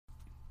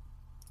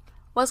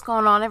What's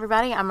going on,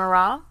 everybody? I'm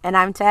Mara. And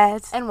I'm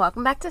Taz. And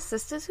welcome back to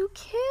Sisters Who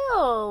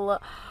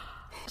Kill.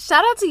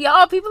 Shout out to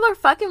y'all. People are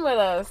fucking with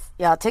us.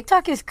 Y'all,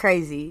 TikTok is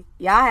crazy.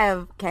 Y'all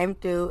have came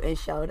through and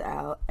showed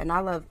out. And I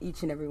love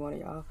each and every one of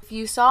y'all. If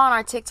you saw on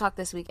our TikTok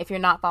this week, if you're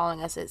not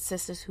following us, it's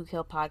Sisters Who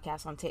Kill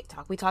Podcast on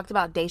TikTok. We talked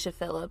about Daisha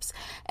Phillips.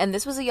 And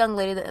this was a young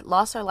lady that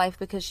lost her life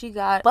because she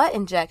got butt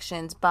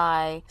injections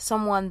by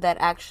someone that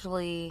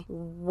actually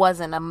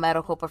wasn't a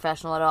medical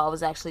professional at all.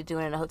 Was actually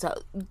doing it in a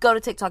hotel. Go to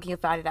TikTok and you'll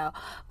find it out.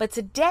 But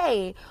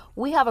today,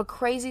 we have a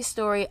crazy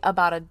story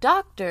about a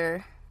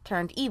doctor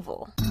turned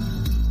evil.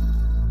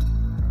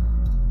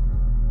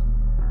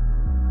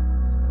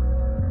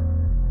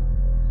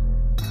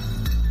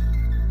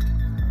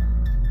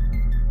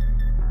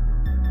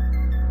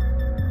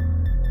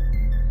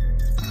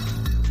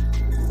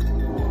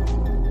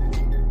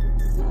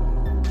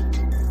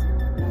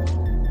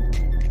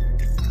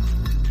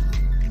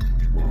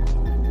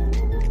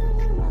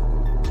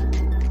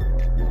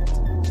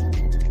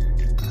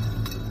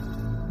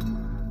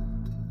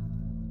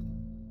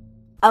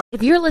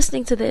 If you're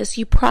listening to this,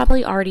 you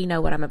probably already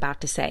know what I'm about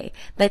to say,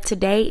 that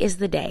today is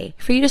the day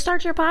for you to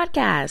start your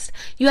podcast.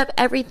 You have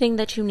everything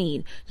that you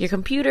need, your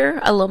computer,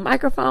 a little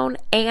microphone,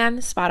 and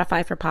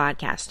Spotify for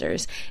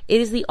podcasters.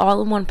 It is the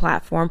all-in-one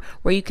platform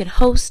where you can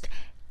host,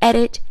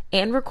 edit,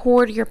 and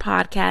record your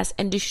podcast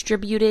and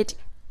distribute it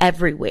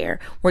everywhere.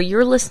 Where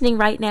you're listening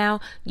right now,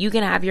 you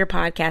can have your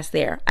podcast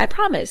there. I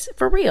promise,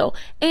 for real.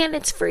 And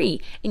it's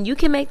free. And you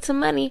can make some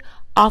money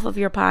off of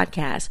your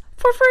podcast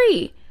for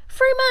free.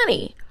 Free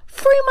money.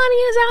 Free money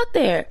is out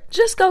there.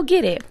 Just go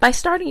get it by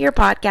starting your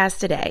podcast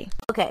today.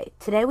 Okay,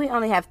 today we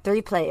only have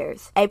 3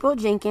 players. April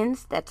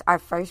Jenkins, that's our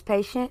first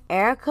patient.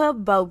 Erica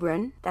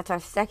Bobrin, that's our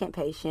second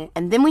patient.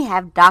 And then we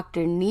have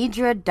Dr.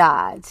 Nedra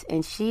Dodds,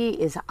 and she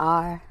is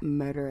our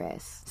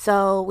murderess.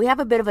 So we have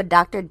a bit of a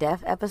Dr.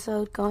 Death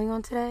episode going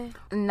on today.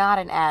 Not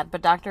an ad,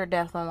 but Dr.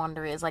 Death and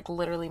Wonder is like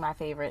literally my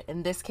favorite.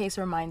 And this case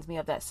reminds me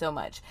of that so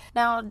much.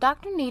 Now,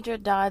 Dr.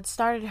 Nedra Dodds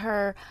started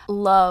her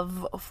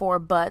love for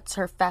butts,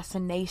 her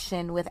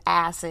fascination with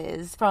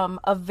asses from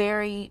a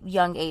very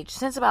young age,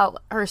 since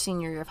about her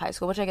senior year of high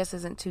school, which I guess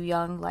isn't too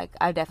young. Like,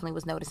 I definitely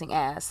was noticing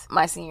ass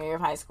my senior year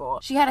of high school.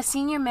 She had a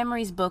senior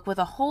memories book with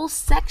a whole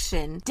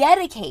section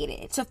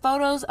dedicated to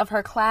photos of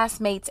her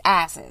classmates'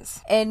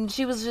 asses. And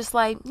she was just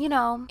like, you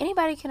know,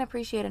 anybody can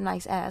appreciate a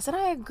nice ass. And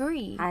I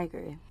agree.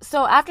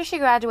 So after she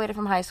graduated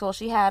from high school,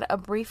 she had a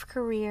brief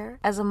career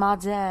as a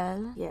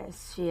model.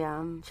 Yes, she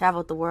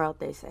traveled the world,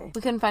 they say.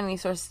 We couldn't find any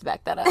sources to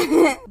back that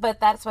up. But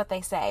that's what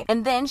they say.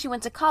 And then she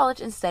went to college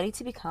and studied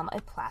to become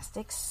a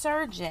plastic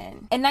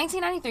surgeon. In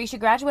 1993, she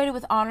graduated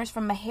with honors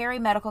from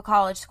Meharry Medical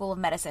College School of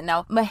Medicine.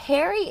 Now,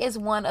 Meharry is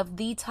one of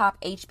the top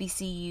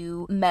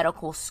HBCU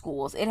medical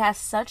schools. It has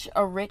such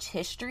a rich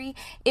history.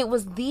 It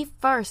was the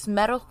first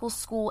medical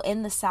school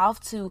in the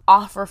South to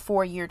offer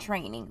 4-year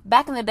training.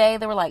 Back in the day,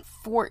 there were like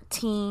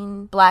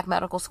 14 black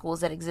medical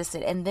schools that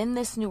existed. And then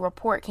this new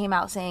report came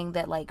out saying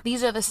that like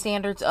these are the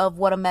standards of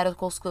what a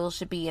medical school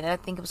should be. And I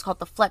think it was called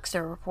the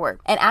Flexer Report.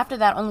 And after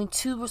that, only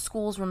 2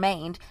 schools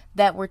remained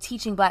that were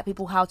teaching black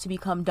people how to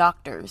become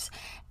doctors.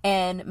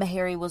 And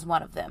Meharry was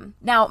one of them.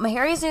 Now,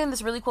 Meharry is doing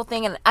this really cool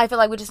thing, and I feel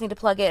like we just need to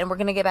plug it, and we're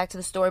going to get back to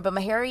the story, but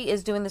Meharry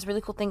is doing this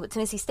really cool thing with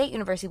Tennessee State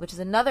University, which is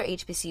another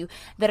HBCU,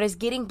 that is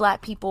getting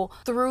black people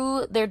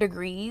through their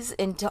degrees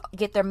and to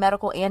get their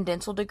medical and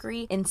dental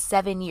degree in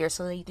 7 years.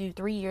 So they do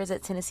 3 years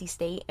at Tennessee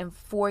State and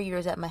 4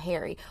 years at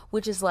Meharry,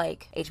 which is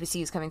like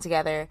HBCUs coming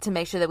together to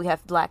make sure that we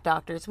have black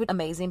doctors, which is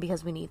amazing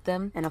because we need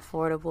them. And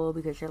affordable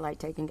because you're like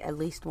taking at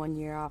least 1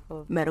 year off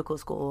of medical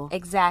school.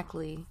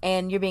 Exactly.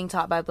 And you're being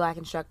taught by black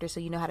instructors, so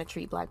you know how to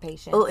treat black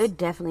patients. Oh, it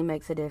definitely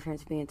makes a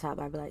difference being taught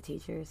by black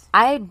teachers.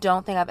 I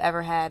don't think I've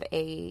ever had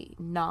a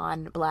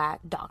non-black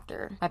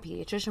doctor. My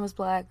pediatrician was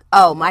black.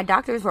 Oh, my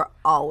doctors were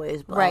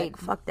always black. Right.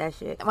 Fuck that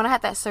shit. When I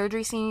had that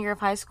surgery senior year of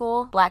high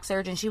school, black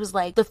surgeon, she was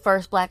like the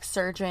first black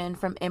surgeon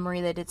from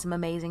Emory that did some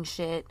amazing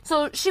shit.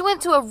 So she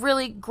went to a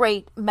really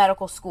great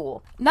medical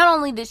school. Not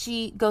only did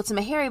she go to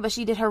Meharry, but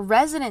she did her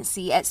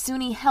residency at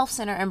SUNY Health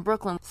Center in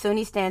Brooklyn.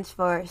 SUNY stands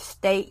for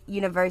State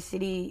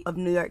University of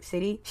New York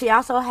City. She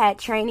also had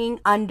training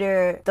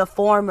under the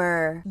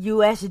former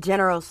U.S.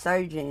 General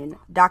Surgeon,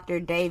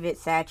 Dr. David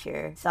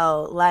Satcher.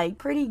 So, like,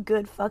 pretty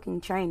good fucking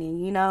training,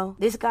 you know?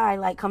 This guy,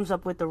 like, comes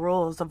up with the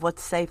rules of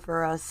what's safe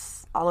for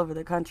us all over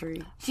the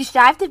country. She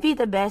strived to be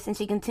the best, and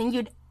she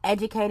continued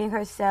educating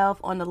herself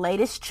on the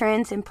latest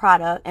trends in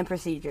product and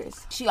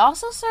procedures. She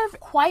also served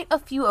quite a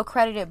few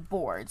accredited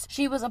boards.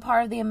 She was a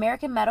part of the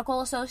American Medical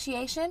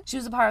Association. She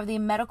was a part of the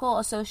Medical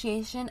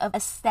Association of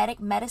Aesthetic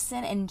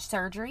Medicine and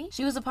Surgery.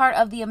 She was a part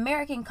of the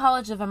American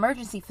College of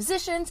Emergency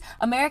Physicians,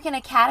 American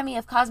Academy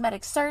of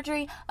Cosmetic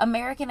Surgery,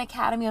 American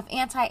Academy of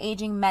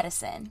Anti-Aging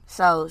Medicine.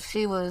 So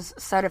she was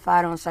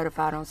certified on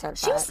certified.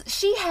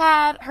 She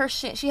had her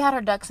shit. She had her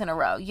ducks in a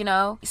row, you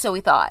know? So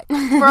we thought.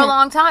 For a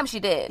long time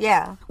she did.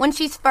 Yeah. When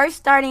she's first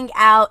starting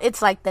out,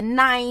 it's like the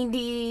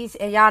 90s,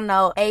 and y'all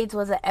know AIDS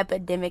was an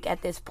epidemic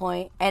at this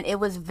point, and it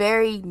was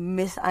very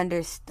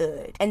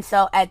misunderstood. And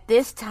so at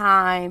this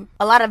time,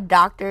 a lot of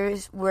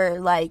doctors were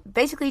like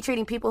basically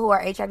treating people who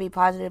are HIV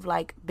positive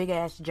like big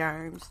ass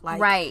germs.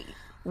 Like, right.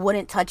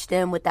 Wouldn't touch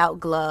them without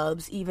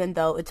gloves, even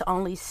though it's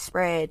only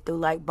spread through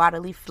like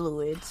bodily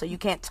fluid, so you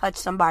can't touch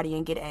somebody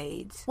and get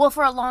AIDS. Well,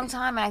 for a long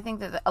time, and I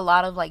think that a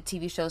lot of like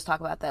TV shows talk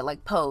about that,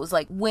 like Pose,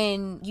 like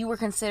when you were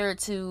considered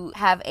to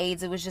have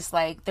AIDS, it was just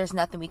like, there's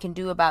nothing we can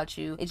do about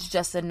you, it's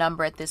just a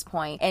number at this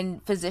point.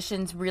 And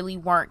physicians really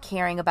weren't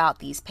caring about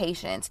these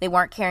patients. They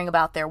weren't caring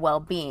about their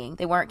well-being.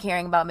 They weren't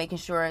caring about making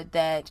sure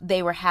that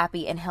they were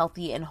happy and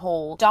healthy and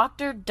whole.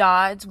 Dr.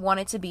 Dodds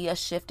wanted to be a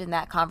shift in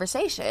that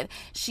conversation.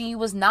 She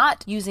was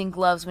not using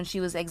gloves when she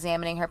was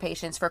examining her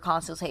patients for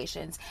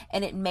consultations,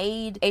 and it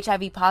made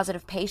HIV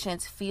positive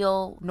patients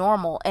feel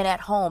normal and at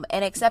home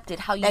and accepted.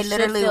 How you they should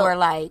literally feel. Were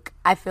like,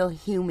 I feel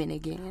human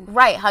again.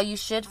 Right, how you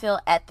should feel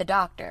at the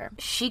doctor.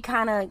 She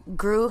kind of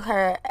grew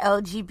her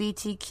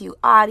LGBTQ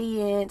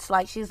audience.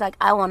 Like, she's like,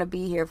 I want to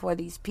be here for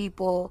these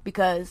people,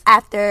 because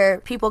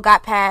after people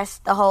got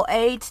past the whole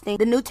AIDS thing,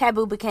 the new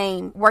taboo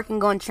became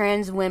working on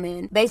trans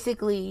women.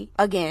 Basically,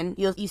 again,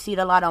 you see it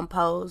a lot on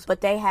Pose,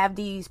 but they have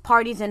these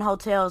parties in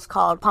hotels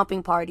called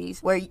pumping parties,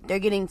 where they're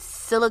getting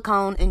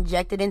silicone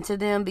injected into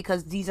them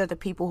because these are the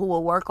people who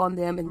will work on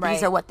them, and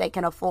these are what they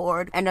can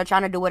afford, and they're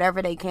trying to do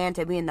whatever they can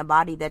to be in the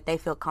body that they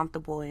feel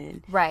comfortable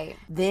in. Right.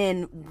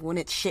 Then when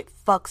it shit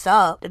fucks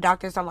up, the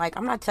doctors are like,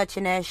 I'm not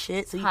touching that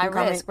shit, so you high can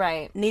come risk, in.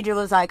 right. Nedra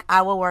was like,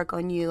 I will work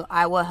on you,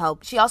 I will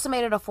help. She also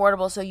made it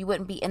affordable so you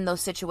wouldn't be in those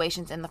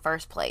situations in the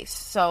first place.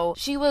 So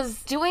she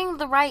was doing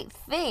the right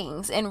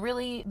things and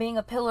really being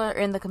a pillar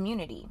in the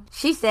community.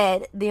 She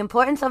said, the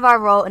importance of our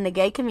role in the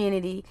gay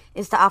community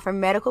is to offer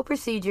medical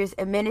procedures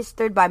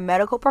administered by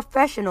medical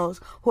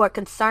professionals who are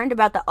concerned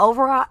about the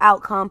overall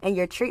outcome and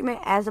your treatment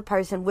as a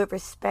person with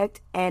respect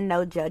and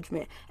no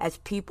judgment, as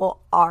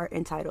people are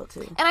entitled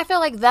to. And I feel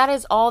like that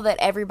is all that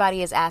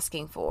everybody is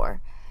asking for,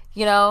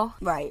 you know?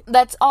 Right.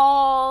 That's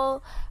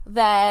all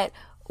that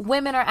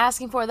women are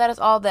asking for. That is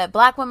all that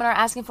black women are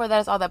asking for.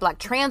 That is all that black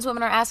trans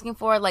women are asking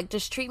for. Like,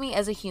 just treat me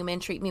as a human,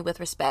 treat me with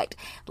respect.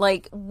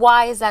 Like,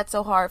 why is that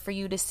so hard for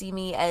you to see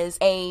me as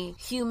a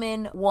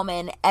human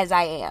woman as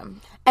I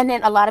am? And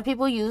then a lot of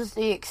people use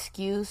the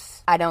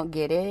excuse, I don't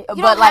get it.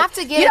 You don't have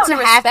to get it to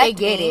respect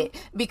me.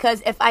 It.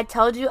 Because if I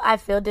told you I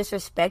feel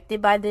disrespected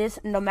by this,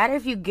 no matter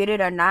if you get it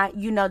or not,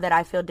 you know that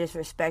I feel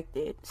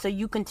disrespected. So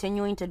you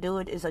continuing to do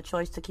it is a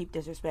choice to keep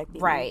disrespecting me.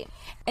 Right.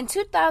 In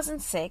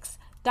 2006,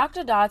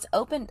 Dr. Dodds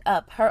opened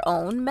up her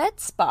own med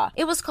spa.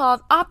 It was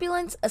called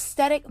Opulence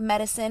Aesthetic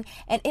Medicine,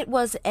 and it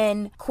was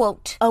an,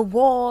 quote,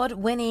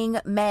 award-winning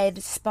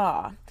med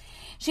spa.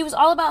 She was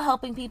all about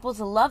helping people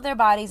to love their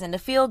bodies and to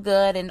feel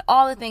good and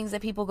all the things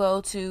that people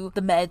go to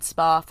the med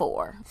spa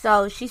for.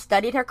 So she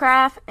studied her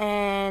craft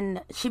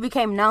and she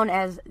became known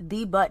as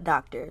the butt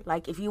doctor.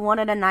 Like, if you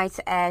wanted a nice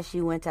ass,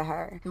 you went to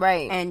her.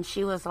 Right. And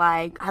she was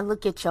like, I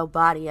look at your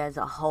body as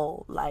a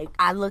whole. Like,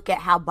 I look at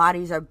how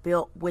bodies are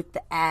built with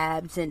the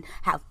abs and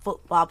how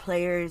football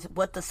players,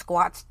 what the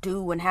squats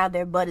do and how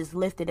their butt is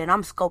lifted, and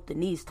I'm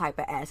sculpting these type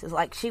of asses.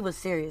 Like, she was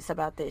serious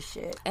about this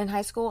shit. In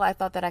high school, I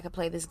thought that I could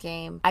play this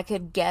game. I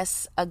could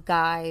guess a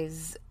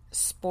guy's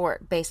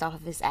sport based off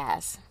of his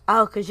ass.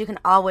 Oh, because you can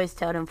always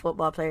tell them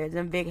football players,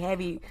 them big,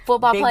 heavy,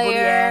 football big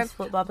players,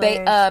 football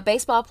players.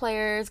 Baseball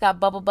players got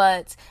bubble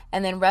butts,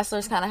 and then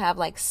wrestlers kind of have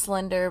like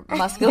slender,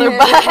 muscular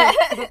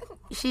butts.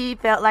 She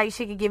felt like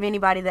she could give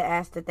anybody the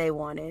ass that they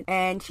wanted.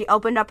 And she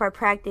opened up her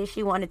practice.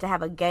 She wanted to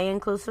have a gay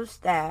inclusive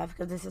staff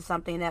because this is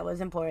something that was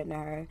important to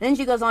her. Then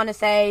she goes on to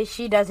say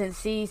she doesn't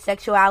see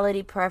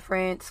sexuality,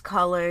 preference,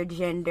 color,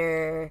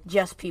 gender,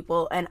 just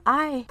people. And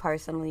I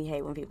personally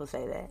hate when people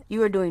say that.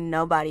 You are doing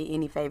nobody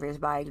any favors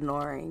by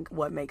ignoring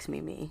what makes me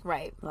me.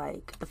 Right.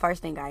 Like, the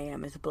first thing I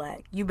am is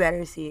black. You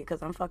better see it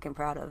because I'm fucking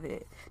proud of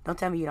it. Don't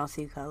tell me you don't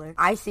see color.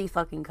 I see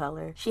fucking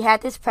color. She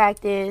had this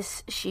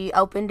practice. She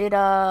opened it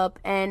up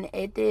and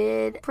it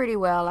did pretty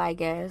well, I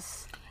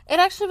guess. It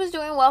actually was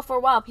doing well for a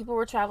while. People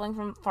were traveling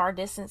from far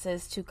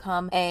distances to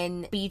come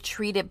and be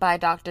treated by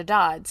Dr.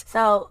 Dodds.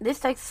 So this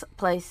takes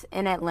place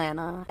in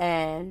Atlanta,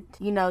 and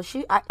you know,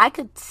 I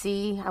could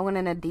see, I went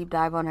in a deep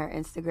dive on her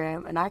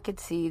Instagram, and I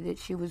could see that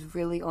she was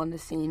really on the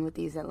scene with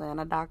these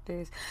Atlanta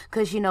doctors,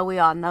 because you know, we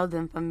all know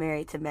them from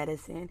Married to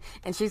Medicine,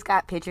 and she's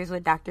got pictures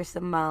with Dr.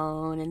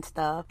 Simone and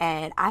stuff,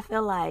 and I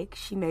feel like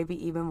she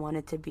maybe even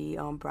wanted to be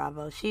on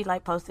Bravo. She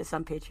like posted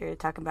some picture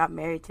talking about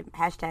Married to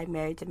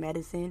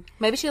Medicine.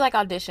 Maybe she like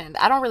auditioned.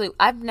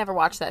 I've never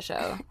watched that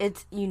show.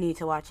 You need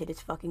to watch it.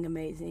 It's fucking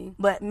amazing.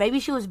 But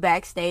maybe she was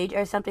backstage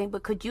or something,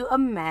 but could you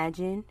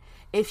imagine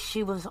if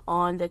she was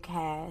on the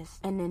cast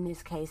and then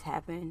this case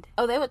happened?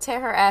 Oh, they would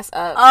tear her ass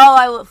up. Oh,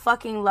 I would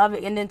fucking love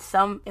it. And then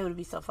it would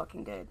be so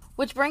fucking good.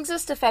 Which brings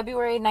us to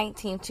February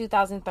 19,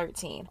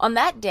 2013. On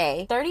that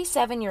day,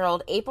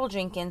 37-year-old April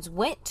Jenkins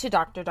went to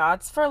Dr.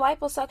 Dodds for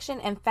liposuction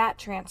and fat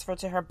transfer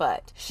to her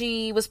butt.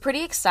 She was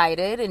pretty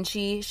excited and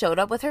she showed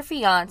up with her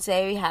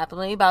fiance,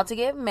 happily about to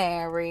get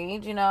married.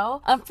 read, you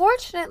know?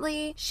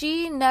 Unfortunately,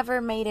 she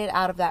never made it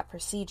out of that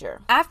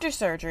procedure. After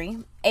surgery,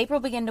 April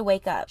began to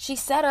wake up. She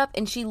sat up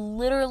and she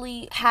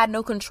literally had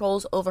no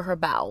controls over her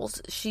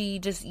bowels. She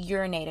just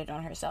urinated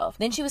on herself.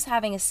 Then she was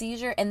having a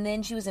seizure, and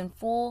then she was in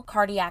full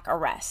cardiac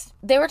arrest.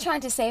 They were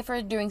trying to save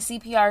her doing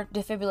CPR,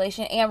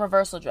 defibrillation, and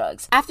reversal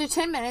drugs. After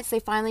 10 minutes, they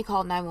finally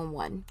called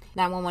 911.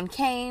 911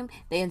 came,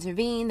 they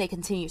intervened, they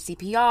continued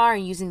CPR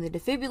and using the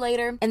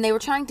defibrillator, and they were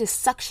trying to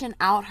suction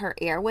out her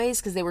airways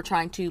because they were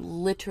trying to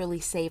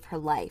literally save her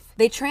life.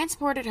 They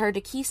transported her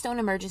to Keystone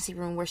Emergency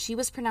Room, where she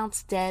was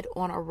pronounced dead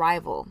on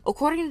arrival.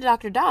 According to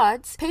Dr.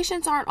 Dodds,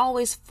 patients aren't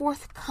always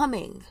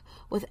forthcoming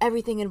with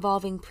everything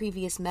involving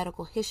previous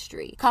medical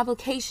history.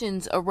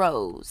 Complications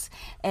arose,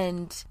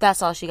 and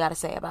that's all she got to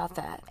say about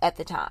that at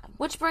the time.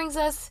 Which brings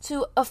us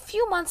to a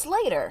few months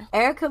later.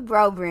 Erica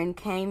Brobrin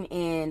came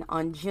in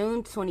on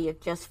June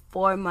 20th, just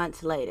 4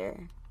 months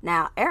later.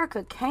 Now,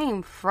 Erica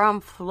came from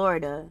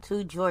Florida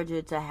to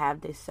Georgia to have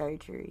this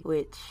surgery,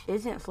 which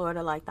isn't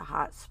Florida like the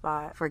hot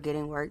spot for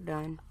getting work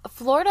done?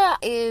 Florida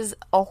is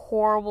a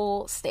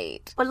horrible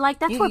state. But like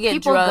that's where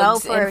people go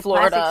for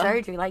plastic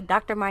surgery, like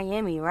Dr.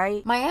 Miami,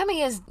 right?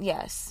 Miami is,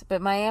 yes, but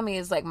Miami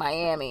is like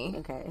Miami.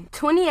 Okay.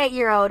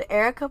 28-year-old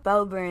Erica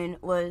Brobrin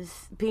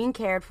was being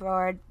cared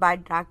for by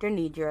Dr.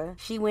 Nedra.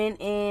 She went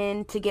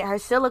in to get her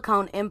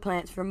silicone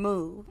implants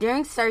removed.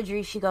 During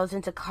surgery, she goes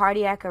into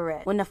cardiac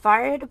arrest. When the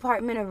fire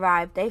department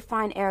arrived, they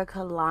find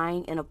Erica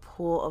lying in a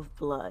pool of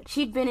blood.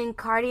 She'd been in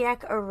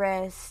cardiac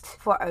arrest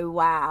for a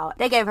while.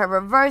 They gave her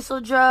reversal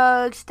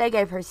drugs, they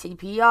gave her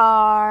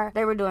CPR,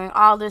 they were doing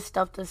all this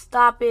stuff to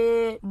stop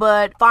it,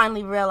 but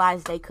finally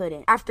realized they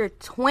couldn't. After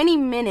 20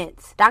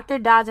 minutes, Dr.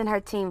 Dodds and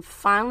her team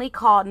finally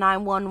called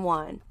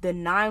 911. The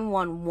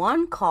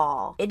 911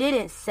 call, it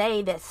didn't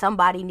say that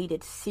somebody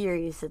needed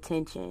serious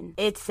attention.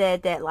 It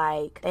said that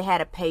like they had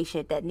a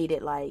patient that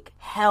needed like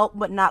help,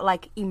 but not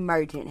like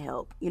emergent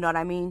help. You know what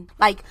I mean?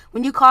 Like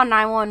when you call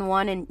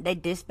 911 and they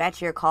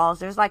dispatch your calls,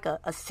 there's like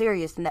a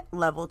serious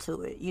level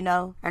to it, you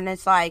know? And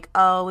it's like,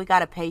 oh, we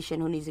got a patient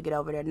who needs to get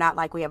over there. Not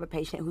like we have a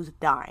patient who's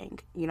dying.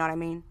 You know what I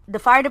mean? The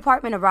fire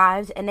department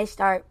arrives and they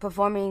start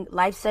performing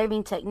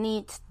life-saving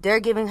techniques. They're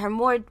giving her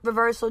more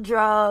reversal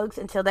drugs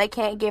until they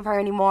can't give her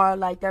anymore.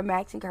 Like they're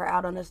maxing her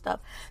out on this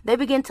stuff. They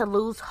begin to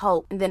lose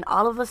hope. And then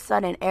all of a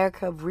sudden,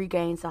 Erica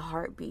regains a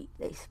heartbeat.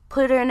 They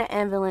put her in an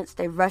ambulance.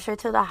 They rush her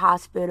to the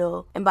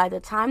hospital. And by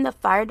the time the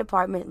fire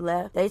department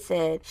left, they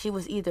said she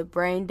was either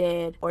brain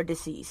dead or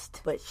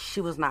deceased, but she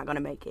was not going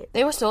to make it.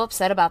 They were so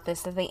upset about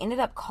this that they ended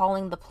up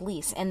calling the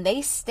police, and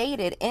they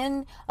stated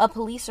in a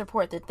police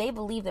report that they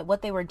believed that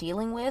what they were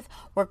dealing with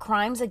were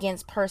crimes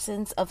against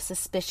persons of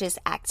suspicious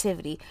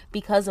activity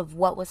because of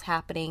what was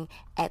happening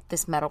at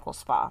this medical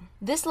spa.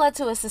 This led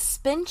to a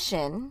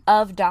suspension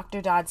of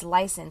Dr. Dodds'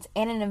 license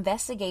and an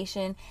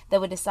investigation that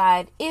would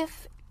decide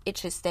if it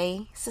should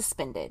stay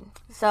suspended.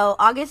 So,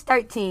 August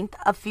 13th,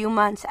 a few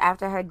months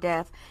after her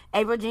death,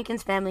 April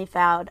Jenkins' family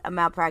filed a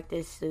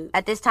malpractice suit.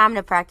 At this time,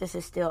 the practice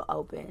is still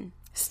open.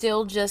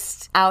 Still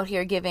just out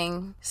here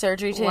giving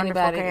surgery to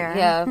Wonderful anybody. Care.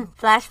 Yeah.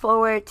 Flash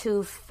forward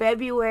to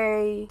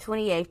February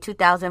 28th,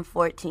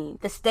 2014.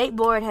 The state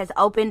board has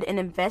opened an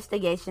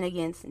investigation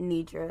against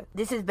Nedra.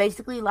 This is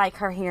basically like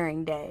her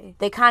hearing day.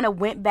 They kind of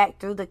went back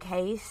through the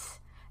case,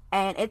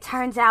 and it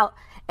turns out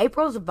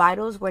April's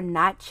vitals were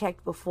not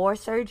checked before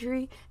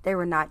surgery. They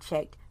were not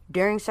checked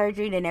during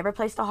surgery. They never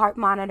placed a heart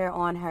monitor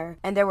on her,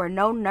 and there were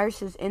no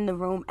nurses in the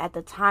room at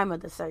the time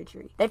of the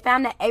surgery. They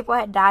found that April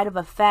had died of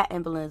a fat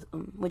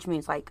embolism, which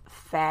means like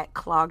fat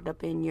clogged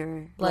up in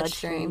your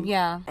bloodstream.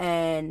 Yeah.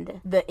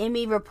 And the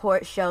ME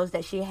report shows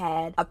that she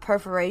had a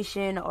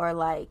perforation or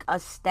like a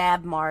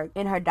stab mark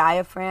in her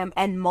diaphragm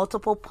and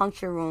multiple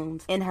puncture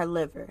wounds in her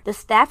liver. The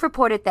staff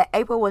reported that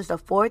April was the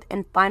fourth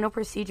and final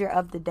procedure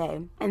of the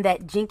day, and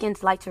that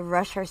Jenkins liked to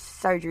rush her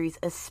surgeries,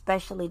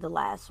 especially the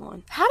last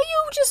one. How do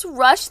you just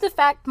rush the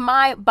fact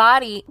my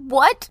body...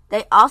 What?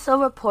 They also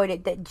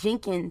reported that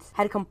Jenkins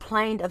had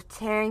complained of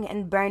tearing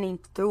and burning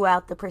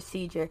throughout the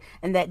procedure,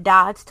 and that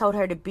Dodds told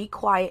her to be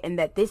quiet and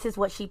that this is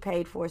what she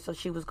paid for, so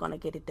she was going to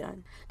get it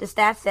done. The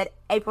staff said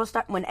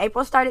when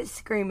April started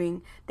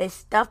screaming, they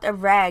stuffed a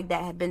rag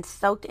that had been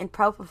soaked in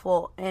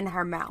propofol in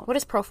her mouth. What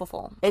is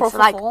propofol? It's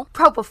like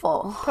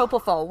propofol.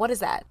 Propofol, what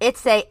is that?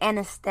 It's a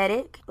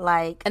anesthetic,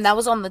 like... And that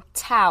was on the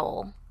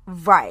towel.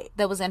 Right.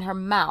 That was in her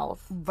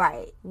mouth.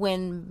 Right.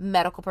 When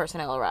medical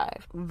personnel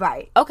arrived.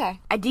 Right. Okay.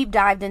 I deep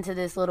dived into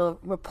this little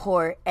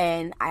report,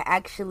 and I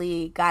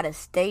actually got a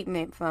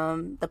statement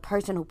from the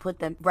person who put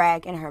the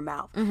rag in her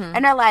mouth. Mm-hmm.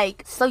 And they're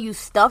like, so you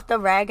stuffed the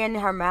rag in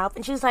her mouth?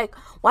 And she was like,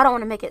 well, I don't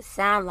want to make it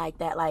sound like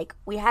that. Like,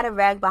 we had a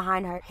rag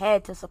behind her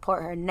head to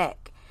support her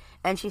neck.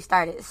 And she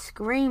started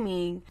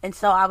screaming. And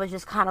so I was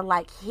just kind of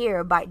like,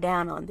 here, bite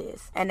down on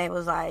this. And it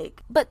was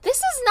like... But this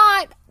is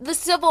not the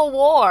Civil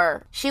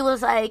War. She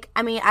was like,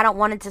 I mean, I don't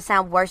want it to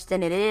sound worse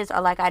than it is,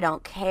 or like I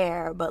don't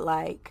care, but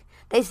like...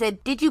 They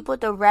said, did you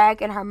put the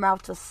rag in her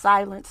mouth to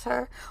silence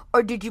her,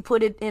 or did you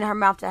put it in her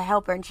mouth to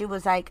help her? And she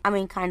was like, I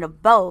mean, kind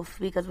of both,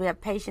 because we have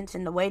patients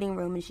in the waiting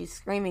room and she's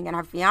screaming and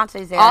her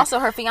fiance's there. Also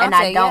her fiance, and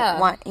I don't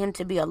want him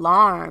to be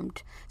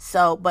alarmed.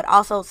 So, but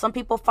also some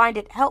people find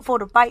it helpful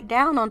to bite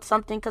down on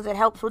something because it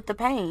helps with the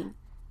pain.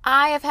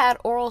 I have had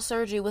oral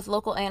surgery with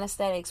local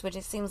anesthetics, which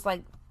it seems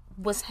like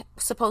was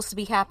supposed to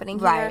be happening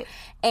here. Right.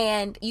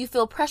 And you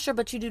feel pressure,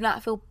 but you do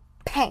not feel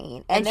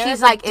pain. And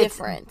she's like,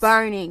 it's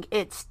burning,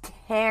 it's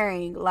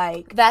tearing,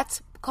 like...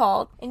 That's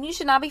called, and you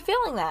should not be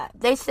feeling that.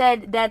 They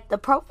said that the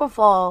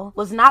propofol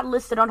was not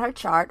listed on her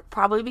chart,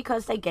 probably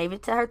because they gave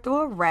it to her through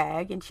a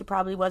rag, and she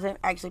probably wasn't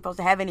actually supposed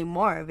to have any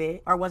more of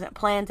it, or wasn't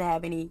planned to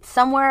have any.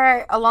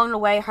 Somewhere along the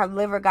way, her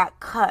liver got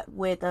cut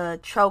with a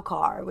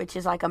trocar, which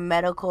is like a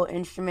medical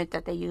instrument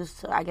that they use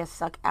to, I guess,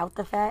 suck out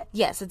the fat.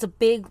 Yes, it's a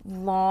big,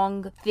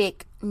 long,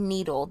 thick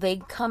needle. They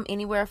come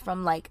anywhere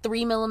from like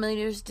 3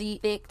 millimeters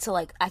deep thick to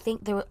like, I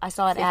think I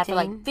saw it ad for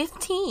like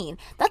 15.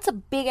 That's a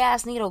big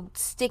ass needle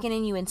sticking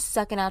in you and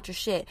sucking out your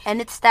shit. And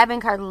it's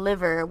stabbing her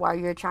liver while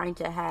you're trying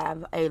to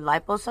have a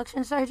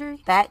liposuction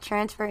surgery. Fat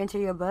transfer into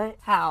your butt.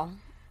 How?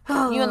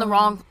 You in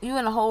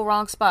the whole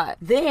wrong spot.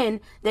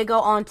 Then they go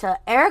on to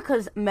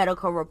Erica's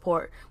medical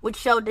report, which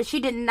showed that she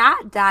did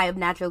not die of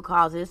natural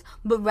causes,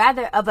 but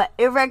rather of an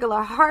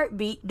irregular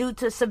heartbeat due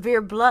to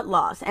severe blood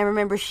loss. And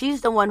remember,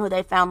 she's the one who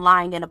they found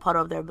lying in a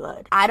puddle of their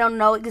blood. I don't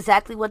know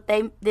exactly what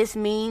this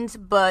means,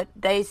 but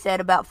they said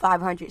about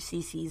 500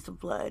 cc's of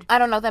blood. I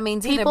don't know what that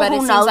means either, People but it who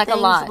seems know like a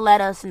things, lot. let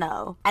us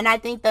know. And I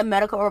think the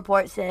medical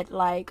report said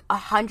like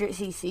 100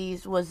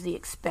 cc's was the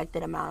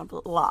expected amount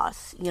of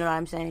loss, you know what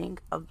I'm saying,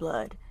 of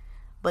blood.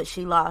 But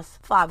she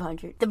lost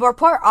 500. The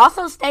report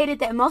also stated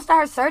that most of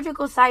her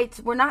surgical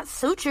sites were not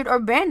sutured or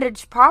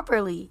bandaged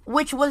properly,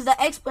 which was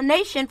the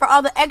explanation for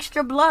all the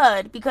extra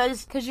blood,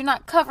 because you're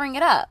not covering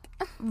it up.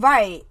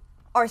 Right.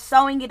 Or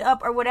sewing it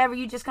up or whatever.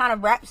 You just kind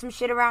of wrap some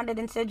shit around it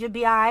and said you'll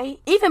be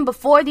alright. Even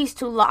before these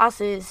two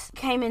losses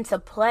came into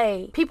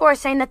play, people are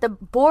saying that the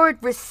board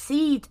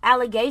received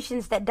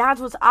allegations that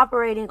Dodds was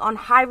operating on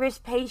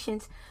high-risk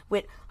patients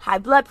with high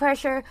blood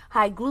pressure,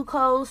 high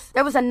glucose.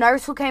 There was a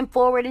nurse who came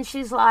forward and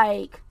she's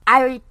like,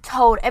 I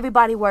told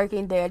everybody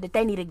working there that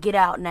they need to get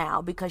out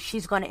now because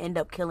she's going to end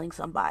up killing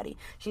somebody.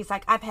 She's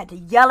like, I've had to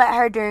yell at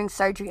her during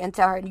surgery and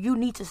tell her, you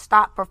need to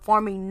stop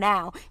performing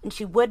now. And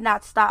she would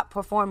not stop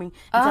performing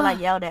until I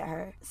yelled at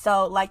her.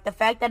 So, like, the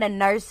fact that a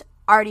nurse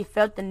already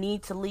felt the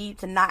need to leave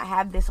to not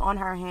have this on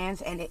her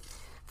hands and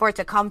for it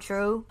to come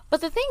true.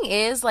 But the thing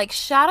is, like,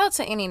 shout out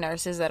to any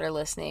nurses that are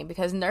listening,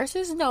 because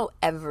nurses know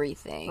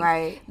everything.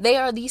 Right. They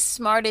are the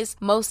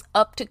smartest, most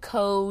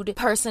up-to-code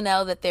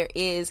personnel that there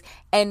is.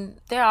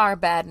 And there are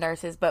bad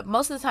nurses, but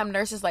most of the time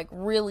nurses, like,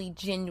 really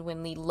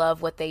genuinely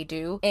love what they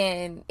do.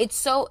 And it's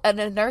so, and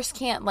a nurse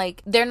can't,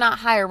 like, they're not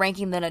higher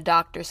ranking than a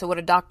doctor, so what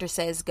a doctor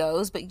says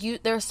goes. But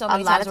there are so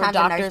many times where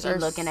doctors are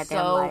looking at them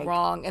so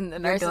wrong, and the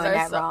nurses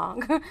are so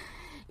wrong.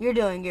 You're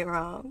doing it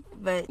wrong,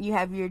 but you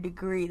have your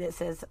degree that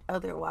says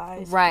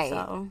otherwise.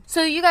 Right.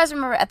 So you guys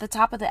remember at the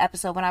top of the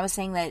episode when I was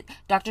saying that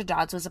Dr.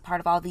 Dodds was a part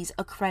of all these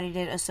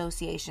accredited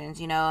associations,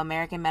 you know,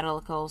 American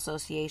Medical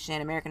Association,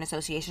 American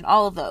Association,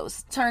 all of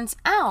those. Turns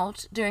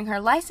out, during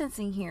her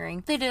licensing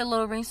hearing, they did a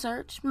little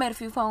research, made a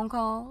few phone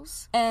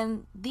calls,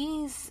 and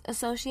these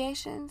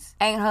associations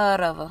ain't heard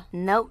of her.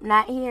 Nope,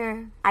 not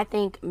here. I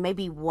think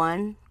maybe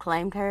one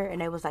claimed her,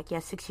 and it was like,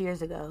 6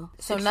 years ago.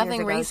 So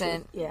nothing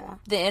recent. Yeah.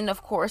 Then,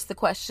 of course, the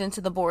question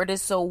to the board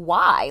is, so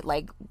why?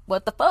 Like,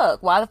 what the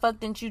fuck? Why the fuck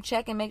didn't you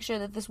check and make sure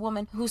that this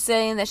woman who's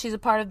saying that she's a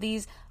part of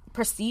these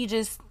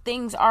prestigious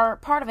things are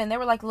part of it? And they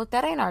were like, look,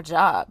 that ain't our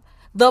job.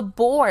 The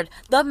board,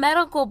 the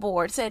medical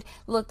board said,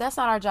 look, that's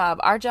not our job.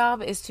 Our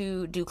job is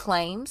to do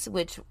claims,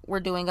 which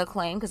we're doing a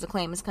claim because the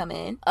claim has come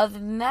in. Other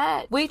than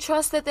that, we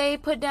trust that they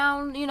put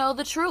down, you know,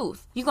 the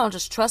truth. You gonna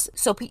just trust,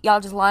 so y'all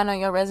just lying on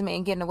your resume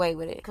and getting away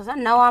with it? Because I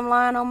know I'm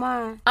lying on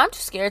mine. I'm too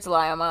scared to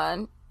lie on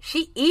mine.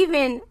 She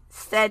even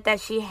said that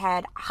she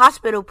had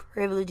hospital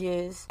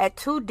privileges at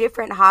 2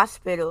 different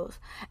hospitals.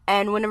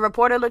 And when the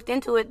reporter looked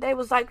into it, they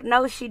was like,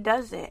 no, she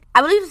doesn't.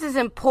 I believe this is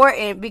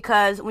important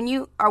because when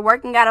you are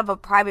working out of a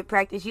private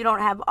practice, you don't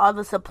have all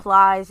the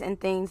supplies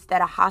and things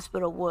that a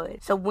hospital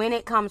would. So when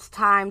it comes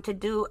time to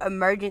do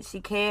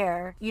emergency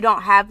care, you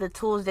don't have the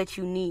tools that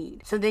you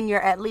need. So then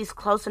you're at least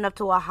close enough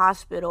to a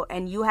hospital,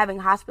 and you having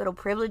hospital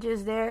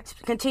privileges there to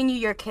continue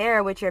your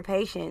care with your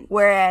patient.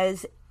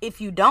 Whereas if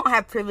you don't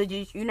have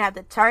privileges, you have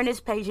to turn this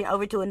patient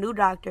over to a new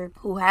doctor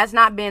who has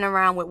not been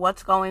around with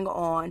what's going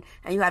on,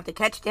 and you have to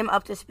catch them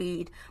up to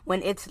speed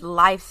when it's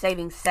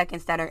life-saving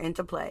seconds that are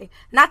into play.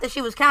 Not that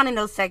she was counting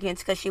those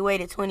seconds, because she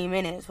waited 20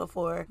 minutes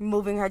before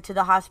moving her to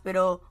the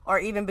hospital or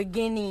even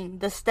beginning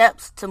the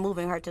steps to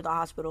moving her to the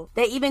hospital.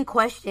 They even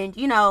questioned,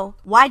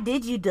 why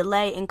did you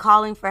delay in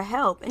calling for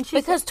help? And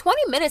because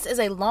 20 minutes is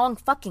a long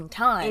fucking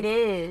time. It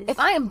is. If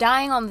I am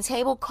dying on the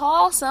table,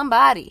 call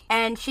somebody.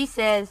 And she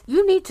says,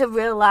 you need to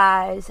realize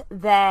realize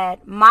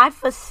that my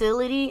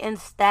facility and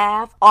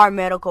staff are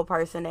medical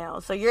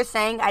personnel. So you're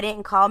saying I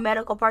didn't call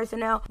medical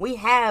personnel? We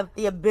have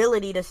the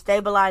ability to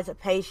stabilize a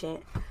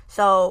patient.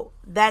 So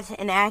that's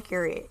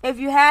inaccurate. If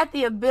you had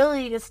the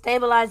ability to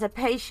stabilize a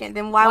patient,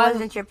 then why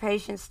wasn't your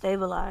patient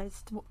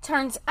stabilized?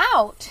 Turns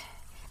out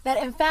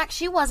that in fact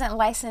she wasn't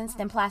licensed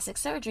in plastic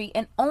surgery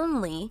and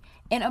only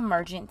in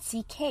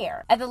emergency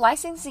care. At the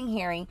licensing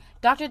hearing,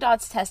 Dr.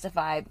 Dodds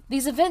testified,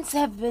 "These events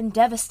have been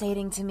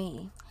devastating to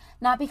me,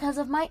 not because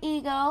of my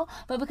ego,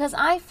 but because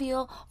I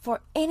feel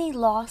for any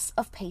loss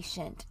of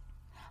patient.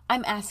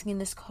 I'm asking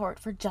this court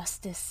for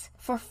justice,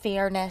 for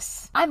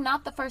fairness. I'm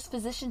not the first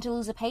physician to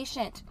lose a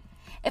patient.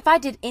 If I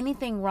did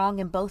anything wrong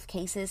in both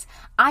cases,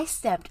 I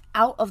stepped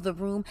out of the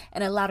room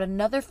and allowed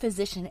another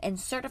physician and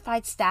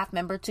certified staff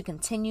member to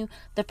continue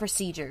the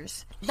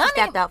procedures." She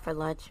stepped out for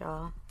lunch,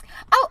 y'all.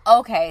 Oh,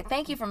 okay.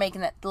 Thank you for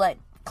making that,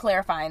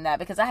 clarifying that,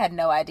 because I had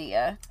no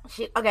idea.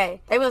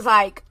 They was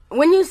like,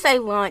 when you say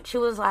lunch, they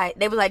was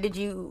like, did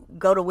you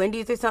go to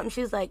Wendy's or something?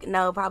 She was like,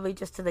 no, probably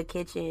just to the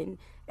kitchen.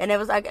 And it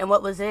was like, and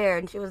what was there?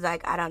 And she was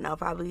like, I don't know,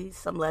 probably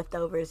some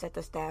leftovers that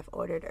the staff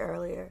ordered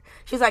earlier.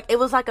 She's like, it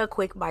was like a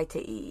quick bite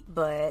to eat,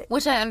 but...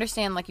 Which I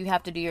understand, like, you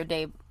have to do your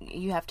day,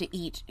 you have to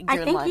eat your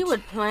lunch. I think you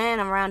would plan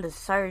around a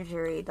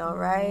surgery, though,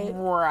 right?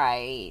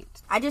 Right.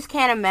 I just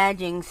can't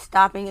imagine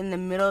stopping in the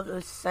middle of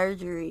a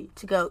surgery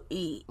to go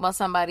eat. While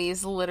somebody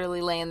is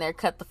literally laying there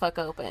cut the fuck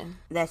open.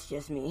 That's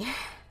just me.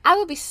 I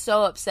would be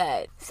so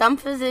upset. Some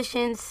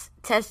physicians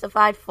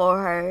testified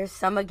for her,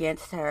 some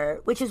against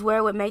her, which is where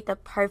it would make the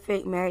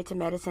perfect Married to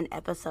Medicine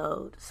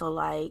episode. So,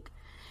 like,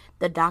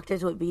 the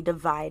doctors would be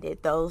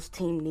divided, those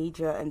team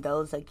Nedra and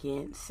those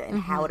against, and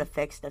how it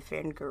affects the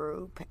Finn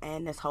group.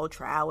 And this whole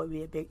trial would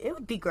be it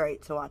would be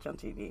great to watch on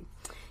TV.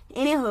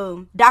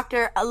 Anywho,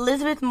 Dr.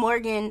 Elizabeth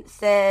Morgan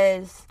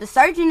says the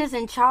surgeon is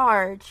in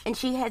charge and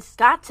she has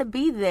got to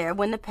be there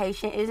when the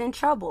patient is in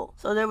trouble.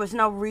 So there was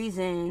no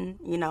reason,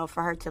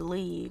 for her to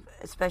leave,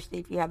 especially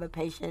if you have a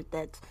patient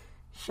that's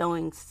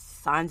showing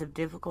signs of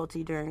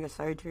difficulty during a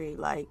surgery.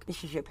 Like,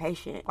 this is your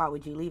patient. Why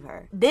would you leave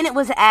her? Then it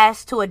was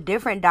asked to a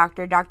different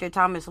doctor, Dr.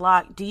 Thomas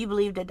Locke, do you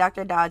believe that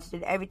Dr. Dodds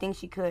did everything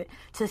she could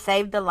to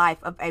save the life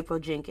of April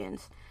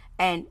Jenkins?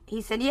 And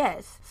he said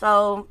yes.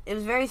 So it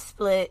was very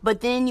split.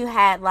 But then you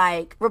had,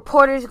 like,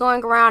 reporters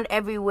going around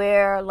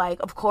everywhere, like,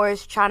 of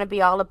course, trying to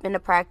be all up in the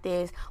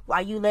practice.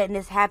 Why you letting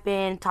this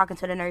happen? Talking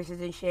to the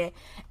nurses and shit.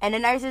 And the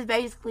nurses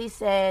basically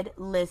said,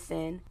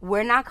 listen,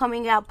 we're not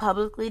coming out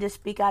publicly to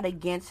speak out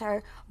against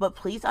her, but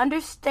please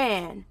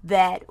understand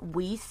that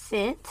we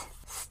sent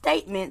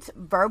statements,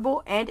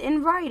 verbal and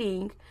in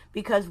writing,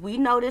 because we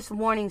noticed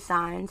warning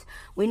signs.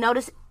 We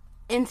noticed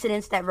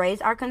incidents that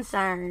raised our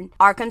concern.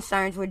 Our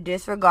concerns were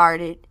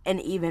disregarded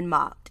and even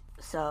mocked.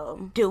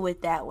 So do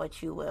with that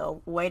what you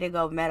will. Way to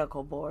go,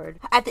 medical board.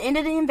 At the end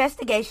of the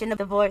investigation,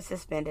 the board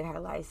suspended her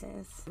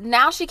license.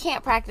 Now she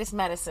can't practice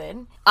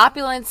medicine.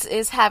 Opulence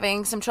is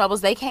having some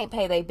troubles. They can't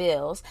pay their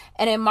bills.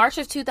 And in March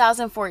of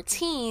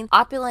 2014,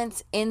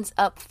 Opulence ends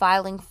up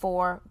filing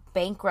for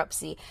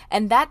bankruptcy,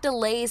 and that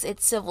delays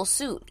its civil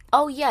suit.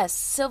 Oh yes,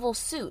 civil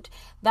suit.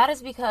 That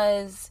is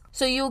because,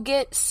 so you'll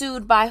get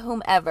sued by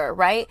whomever,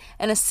 right?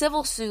 And a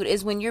civil suit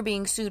is when you're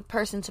being sued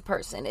person to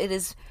person. It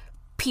is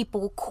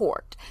people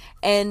court.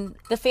 And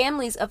the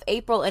families of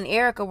April and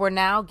Erica were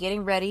now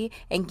getting ready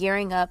and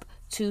gearing up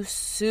to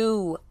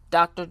sue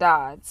Dr.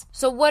 Dodds.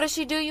 So what does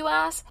she do, you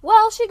ask?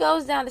 Well, she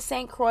goes down to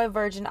St. Croix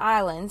Virgin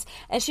Islands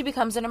and she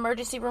becomes an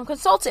emergency room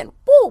consultant.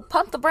 Woo!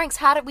 Pump the brakes.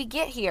 How did we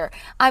get here?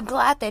 I'm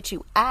glad that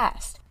you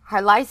asked.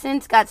 Her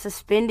license got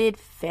suspended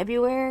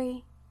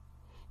February.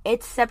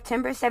 It's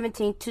September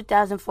 17th,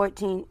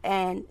 2014,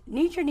 and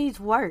Nedra needs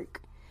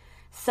work.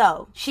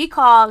 So she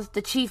calls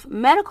the chief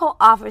medical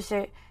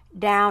officer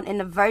down in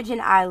the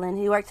Virgin Islands.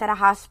 He works at a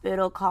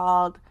hospital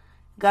called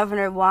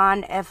Governor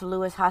Juan F.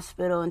 Lewis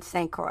Hospital in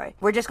St. Croix.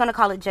 We're just going to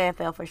call it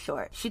JFL for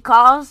short. She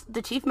calls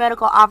the chief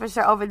medical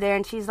officer over there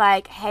and she's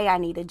like, hey, I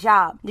need a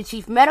job. The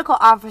chief medical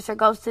officer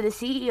goes to the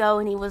CEO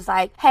and he was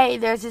like, hey,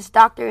 there's this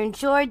doctor in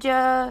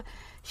Georgia.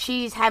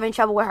 She's having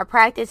trouble with her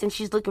practice and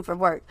she's looking for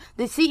work.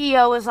 The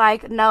CEO was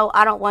like, no,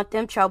 I don't want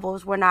them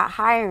troubles. We're not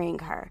hiring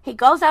her. He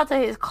goes out to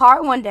his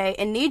car one day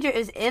and Nedra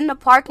is in the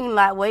parking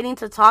lot waiting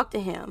to talk to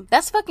him.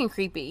 That's fucking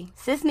creepy.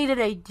 Sis needed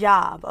a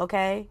job,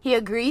 okay? He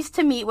agrees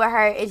to meet with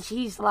her and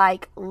she's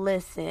like,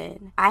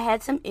 listen, I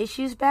had some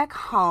issues back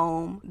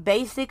home.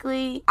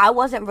 Basically, I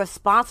wasn't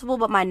responsible,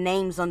 but my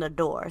name's on the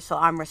door, so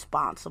I'm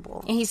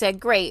responsible. And he said,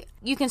 great,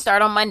 you can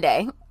start on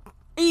Monday.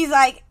 He's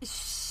like,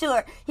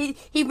 sure.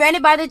 He ran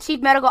it by the chief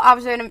medical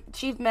officer, and the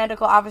chief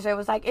medical officer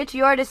was like, it's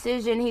your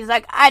decision. He's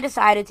like, I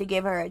decided to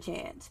give her a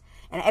chance.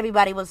 And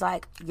everybody was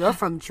like, you're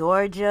from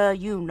Georgia,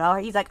 you know her.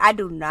 He's like, I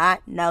do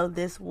not know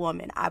this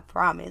woman, I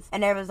promise.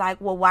 And they was like,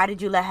 well, why did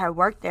you let her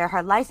work there?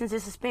 Her license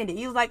is suspended.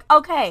 He was like,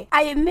 okay,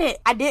 I admit,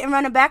 I didn't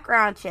run a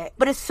background check.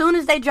 But as soon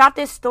as they dropped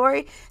this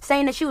story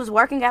saying that she was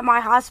working at my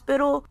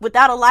hospital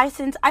without a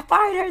license, I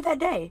fired her that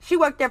day. She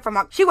worked there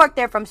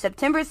from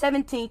September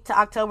 17th to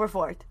October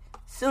 4th.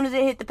 As soon as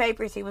it hit the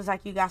papers, he was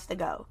like, you got to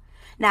go.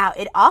 Now,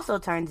 it also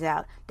turns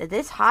out that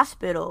this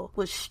hospital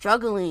was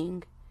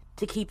struggling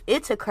to keep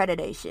its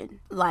accreditation.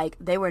 Like,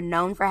 they were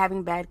known for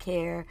having bad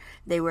care.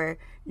 They were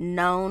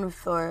known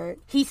for,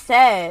 he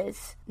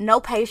says, no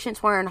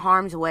patients were in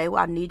harm's way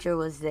while Nedra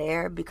was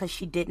there because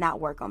she did not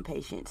work on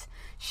patients.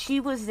 She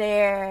was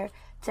there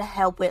to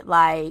help with,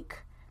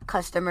 like,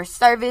 customer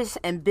service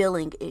and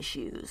billing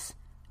issues,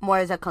 more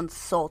as a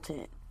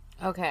consultant.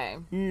 Okay.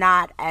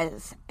 Not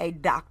as a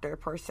doctor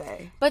per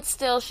se. But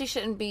still, she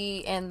shouldn't be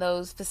in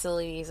those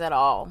facilities at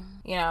all,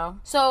 you know?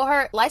 So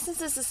her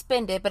license is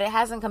suspended, but it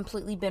hasn't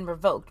completely been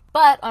revoked.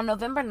 But on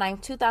November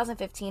 9th,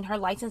 2015, her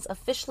license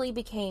officially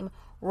became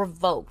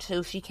revoked,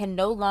 so she can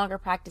no longer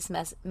practice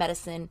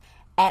medicine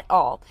at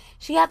all.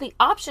 She had the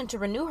option to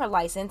renew her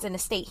license in a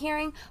state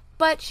hearing,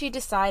 but she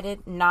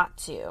decided not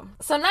to.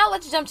 So now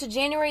let's jump to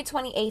January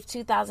 28th,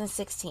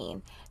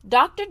 2016.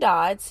 Dr.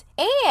 Dodds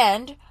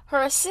and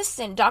her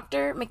assistant,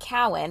 Dr.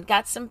 McCowan,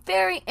 got some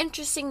very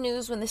interesting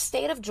news when the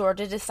state of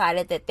Georgia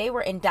decided that they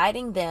were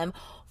indicting them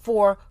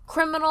for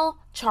criminal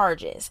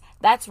charges.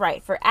 That's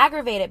right, for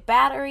aggravated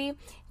battery,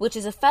 which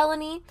is a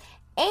felony,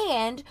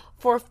 and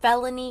for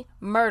felony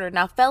murder.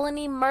 Now,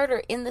 felony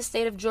murder in the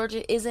state of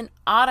Georgia is an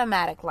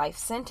automatic life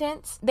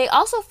sentence. They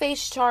also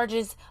face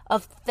charges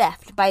of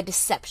theft by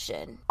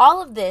deception.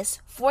 All of this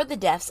for the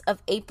deaths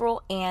of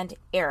April and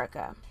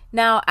Erica.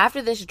 Now,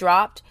 after this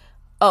dropped,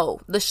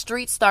 the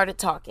streets started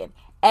talking.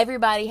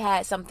 Everybody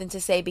had something to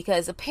say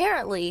because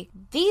apparently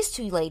these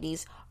two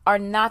ladies are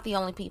not the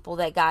only people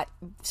that got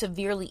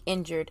severely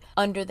injured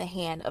under the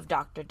hand of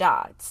Dr.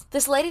 Dodds.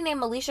 This lady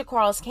named Alicia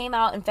Quarles came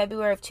out in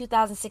February of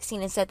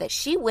 2016 and said that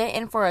she went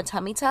in for a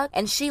tummy tuck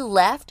and she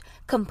left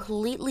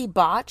completely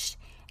botched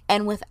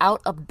and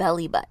without a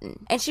belly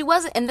button. And she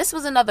wasn't, and this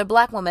was another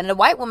black woman. And a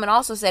white woman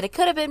also said, it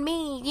could have been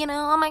me,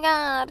 oh my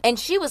God. And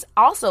she was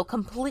also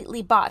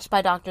completely botched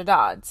by Dr.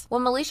 Dodds.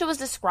 When Alicia was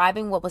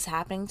describing what was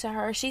happening to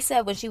her, she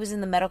said when she was in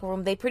the medical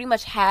room, they pretty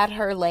much had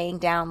her laying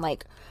down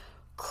like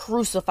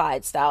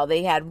crucified style.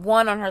 They had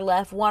one on her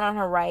left, one on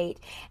her right,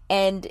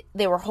 and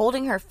they were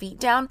holding her feet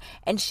down,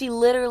 and she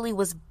literally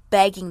was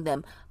begging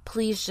them,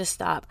 please just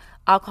stop.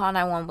 I'll call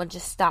 911,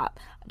 just stop.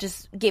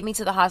 Just get me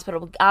to the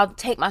hospital. I'll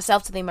take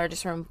myself to the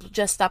emergency room.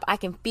 Just stop. I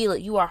can feel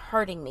it. You are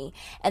hurting me.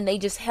 And they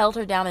just held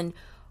her down and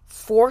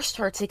forced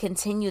her to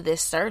continue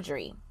this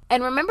surgery.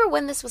 And remember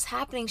when this was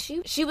happening,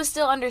 she was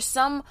still under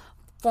some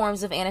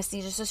forms of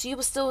anesthesia, so she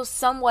was still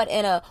somewhat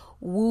in a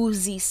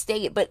woozy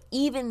state, but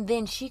even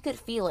then she could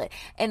feel it.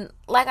 And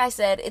like I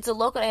said, it's a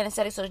local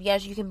anesthetic, so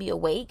yes, you can be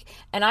awake,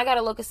 and I got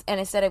a local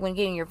anesthetic when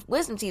getting your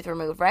wisdom teeth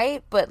removed,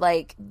 right? But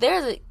like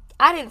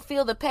I didn't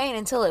feel the pain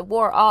until it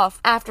wore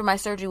off after my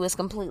surgery was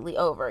completely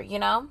over,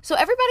 So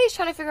everybody's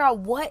trying to figure out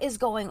what is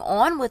going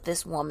on with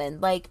this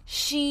woman. Like,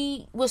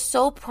 she was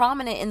so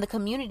prominent in the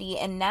community,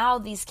 and now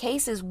these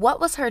cases, what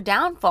was her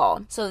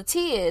downfall? So the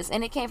tea is,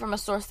 and it came from a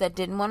source that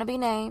didn't want to be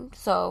named,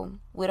 so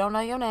we don't know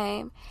your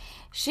name.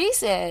 She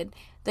said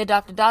that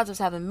Dr. Dodds was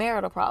having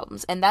marital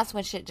problems, and that's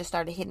when shit just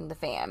started hitting the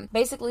fan.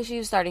 Basically, she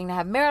was starting to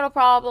have marital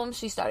problems,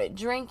 she started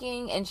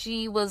drinking, and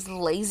she was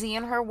lazy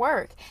in her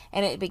work,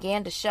 and it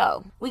began to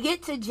show. We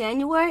get to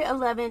January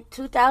 11th,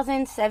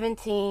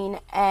 2017,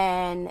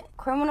 and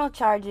criminal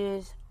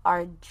charges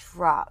are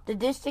dropped. The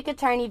district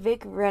attorney,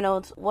 Vic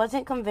Reynolds,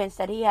 wasn't convinced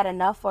that he had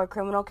enough for a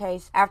criminal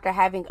case after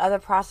having other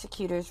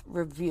prosecutors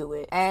review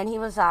it. And he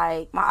was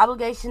like, my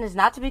obligation is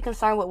not to be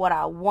concerned with what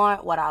I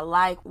want, what I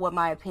like, what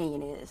my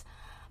opinion is.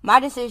 My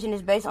decision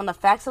is based on the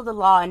facts of the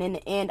law, and in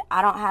the end,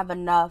 I don't have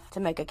enough to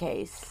make a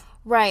case.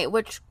 Right,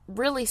 which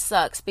really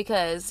sucks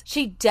because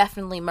she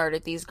definitely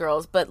murdered these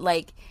girls, but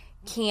like,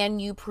 can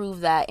you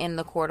prove that in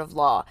the court of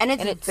law? And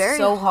it's very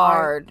so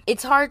hard.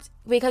 It's hard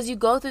because you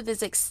go through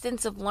this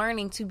extensive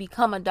learning to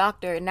become a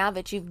doctor, and now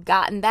that you've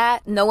gotten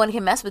that, no one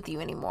can mess with you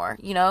anymore.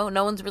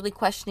 No one's really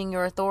questioning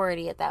your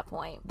authority at that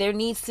point. There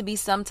needs to be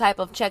some type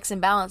of checks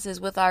and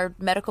balances with our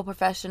medical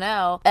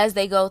professional as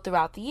they go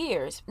throughout the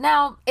years.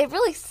 Now, it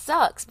really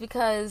sucks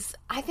because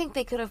I think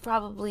they could have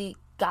probably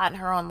gotten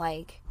her on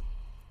like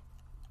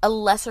a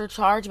lesser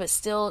charge, but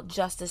still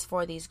justice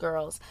for these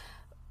girls.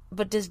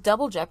 But does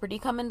double jeopardy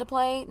come into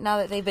play now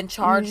that they've been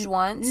charged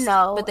once?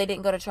 No. But they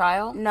didn't go to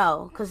trial?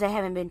 No, because they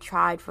haven't been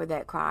tried for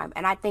that crime.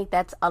 And I think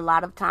that's a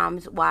lot of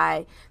times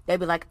why they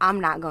be like, I'm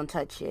not going to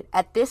touch it.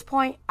 At this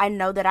point, I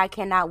know that I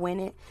cannot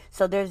win it.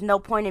 So there's no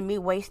point in me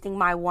wasting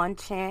my one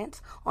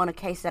chance on a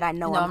case that I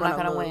know I'm not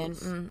going to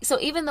win. So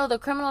even though the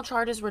criminal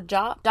charges were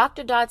dropped,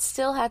 Dr. Dodds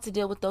still had to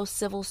deal with those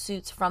civil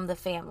suits from the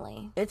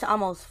family. It's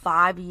almost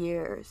 5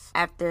 years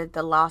after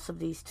the loss of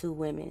these two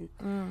women.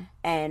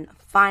 And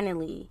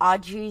finally,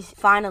 Audrey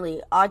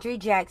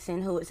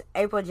Jackson, who is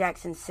April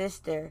Jackson's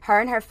sister, her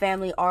and her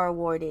family are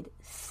awarded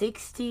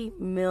 $60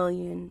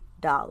 million.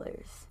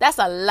 That's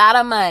a lot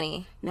of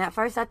money. Now, at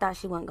first I thought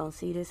she wasn't going to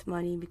see this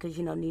money because,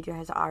 Nedra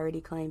has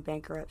already claimed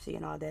bankruptcy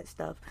and all that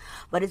stuff.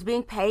 But it's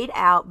being paid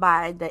out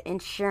by the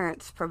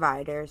insurance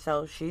provider,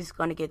 so she's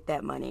going to get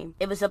that money.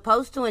 It was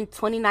supposed to in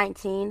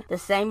 2019, the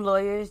same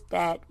lawyers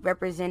that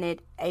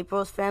represented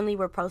April's family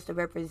were supposed to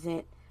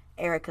represent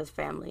Erica's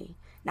family.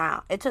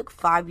 Now, it took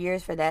 5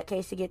 years for that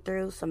case to get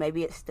through, so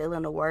maybe it's still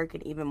in the work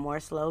and even more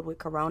slowed with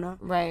Corona.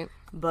 Right.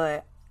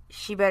 But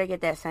she better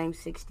get that same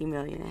 $60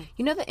 million.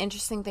 You know, the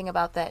interesting thing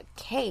about that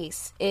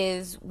case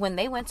is when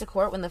they went to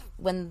court,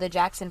 when the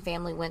Jackson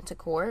family went to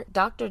court,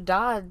 Dr.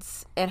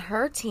 Dodds and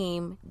her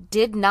team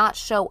did not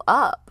show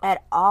up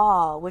at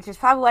all, which is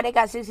probably why they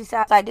got 60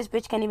 like, this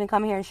bitch can't even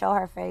come here and show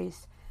her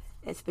face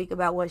and speak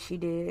about what she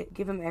did.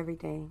 Give him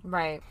everything.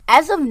 Right.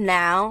 As of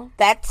now,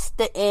 that's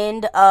the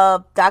end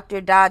of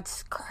Dr.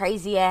 Dodd's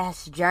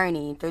crazy-ass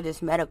journey through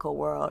this medical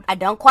world. I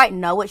don't quite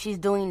know what she's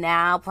doing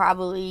now,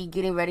 probably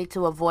getting ready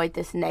to avoid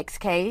this next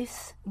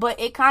case. But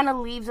it kind of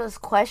leaves us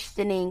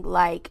questioning,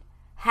 like,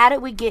 how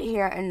did we get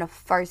here in the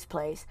first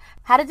place?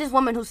 How did this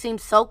woman who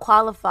seems so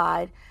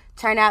qualified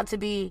turn out to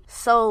be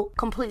so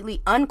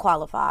completely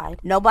unqualified?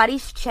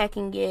 Nobody's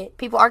checking it.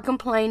 People are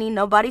complaining.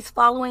 Nobody's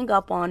following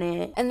up on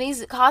it. And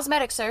these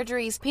cosmetic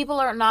surgeries, people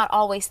are not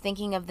always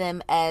thinking of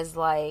them as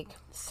like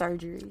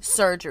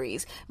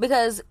surgeries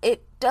because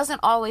it doesn't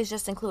always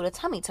just include a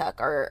tummy tuck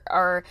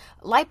or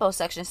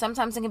liposuction.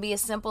 Sometimes it can be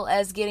as simple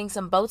as getting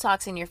some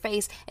Botox in your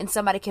face and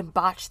somebody can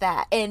botch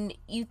that. And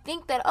you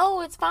think that,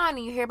 oh, it's fine.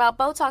 And you hear about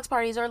Botox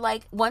parties, or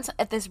like once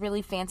at this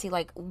really fancy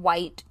like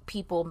white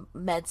people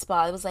med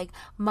spa, it was like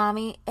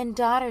mommy and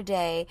daughter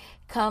day,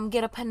 come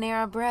get a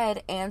Panera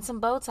bread and some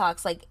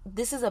Botox. Like,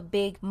 this is a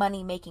big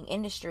money making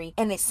industry.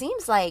 And it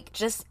seems like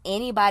just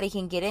anybody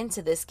can get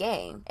into this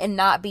game and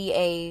not be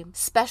a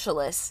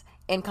specialist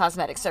in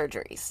cosmetic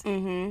surgeries.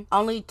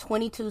 Only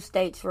 22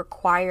 states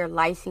require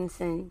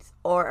licenses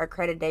or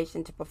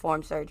accreditation to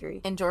perform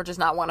surgery. And Georgia's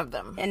not one of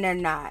them. And they're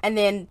not. And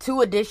then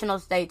 2 additional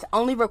states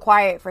only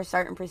require it for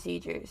certain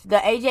procedures. The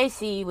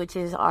AJC, which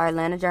is our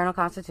Atlanta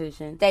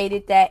Journal-Constitution,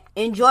 stated that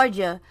in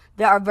Georgia,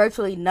 there are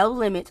virtually no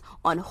limits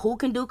on who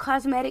can do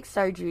cosmetic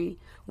surgery,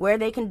 where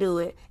they can do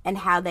it, and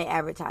how they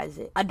advertise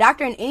it. A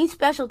doctor in any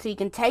specialty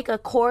can take a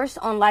course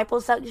on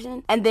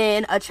liposuction and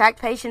then attract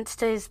patients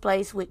to his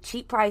place with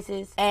cheap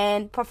prices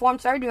and perform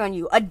surgery on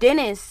you. A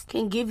dentist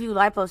can give you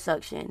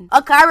liposuction.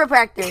 A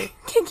chiropractor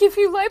can give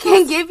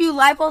you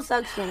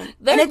liposuction.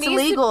 And it's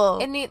legal.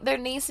 There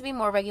needs to be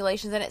more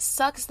regulations, and it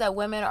sucks that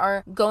women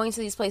are going to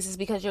these places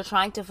because you're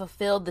trying to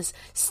fulfill this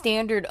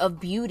standard of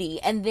beauty,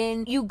 and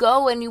then you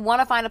go and you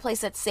want to find a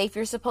place that's safe.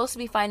 You're supposed to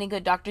be finding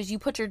good doctors. You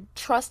put your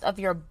trust of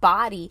your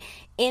body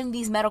in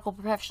these medical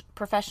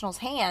professionals'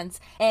 hands,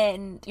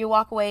 and you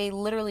walk away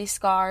literally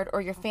scarred,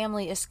 or your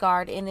family is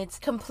scarred, and it's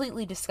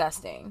completely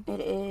disgusting. It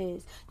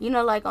is. You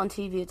know, like on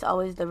TV, it's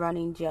always the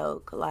running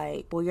joke,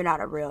 like, well, you're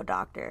not a real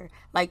doctor.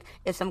 Like,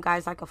 if some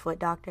guy's like a foot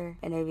doctor,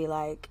 and they be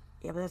like,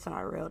 yeah, but that's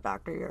not a real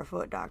doctor, you're a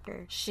foot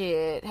doctor.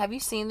 Shit. Have you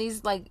seen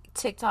these, like,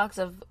 TikToks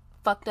of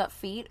fucked up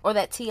feet, or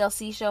that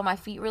TLC show My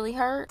Feet Really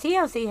Hurt?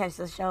 TLC has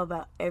a show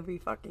about every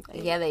fucking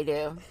thing. Yeah, they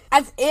do.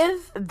 As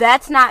if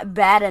that's not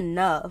bad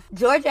enough,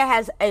 Georgia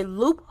has a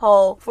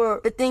loophole for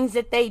the things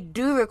that they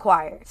do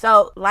require.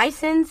 So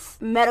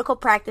licensed medical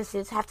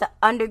practices have to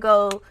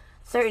undergo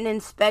certain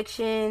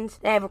inspections.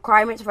 They have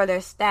requirements for their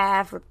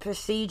staff,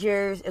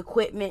 procedures,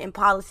 equipment, and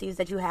policies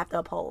that you have to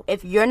uphold.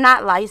 If you're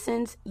not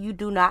licensed, you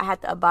do not have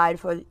to abide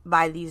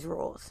by these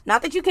rules.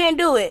 Not that you can't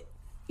do it.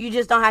 You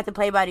just don't have to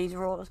play by these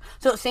rules.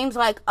 So it seems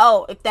like,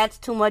 oh, if that's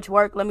too much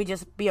work, let me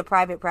just be a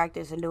private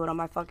practice and do it on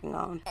my fucking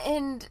own.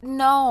 And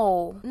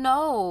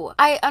no.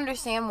 I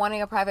understand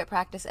wanting a private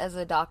practice as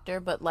a doctor,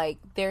 but, like,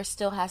 there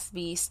still has to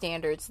be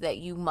standards that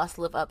you must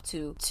live up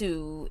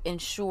to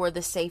ensure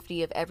the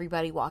safety of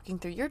everybody walking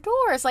through your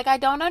doors. Like, I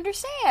don't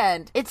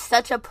understand. It's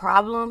such a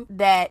problem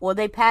that, well,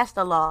 they passed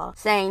a law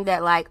saying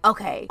that, like,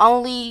 okay,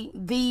 only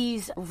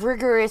these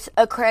rigorous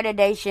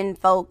accreditation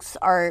folks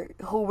are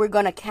who we're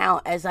going to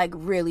count as, like,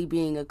 really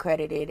being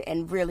accredited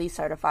and really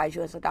certifies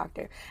you as a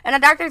doctor. And the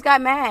doctors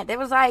got mad. They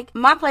was like,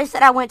 my place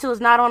that I went to is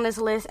not on this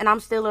list, and I'm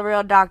still a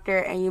real doctor,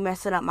 and you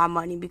messing up my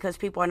money because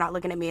people are not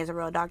looking at me as a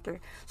real doctor.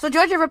 So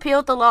Georgia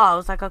repealed the law. It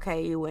was like,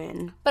 okay, you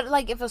win. But,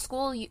 like, if a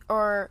school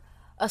or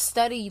a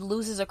study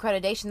loses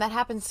accreditation, that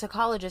happens to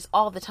colleges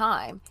all the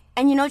time.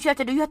 And you know what you have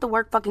to do? You have to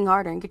work fucking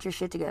harder and get your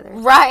shit together.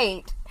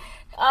 Right.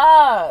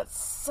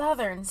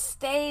 Southern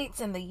states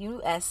in the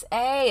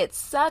USA. It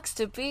sucks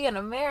to be an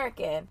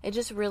American. It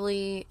just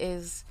really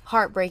is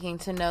heartbreaking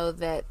to know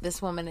that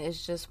this woman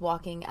is just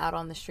walking out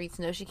on the streets.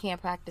 No, she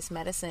can't practice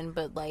medicine,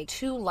 but, like,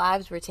 2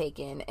 lives were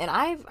taken. And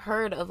I've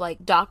heard of,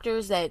 like,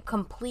 doctors that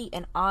complete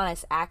and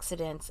honest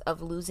accidents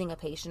of losing a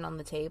patient on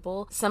the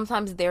table.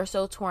 Sometimes they're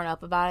so torn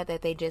up about it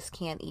that they just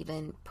can't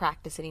even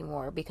practice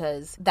anymore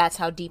because that's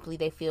how deeply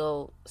they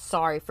feel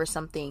sorry for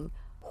something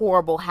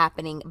horrible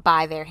happening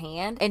by their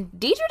hand. And Deidre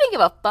didn't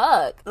give a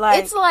fuck.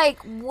 Like, it's like,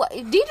 what?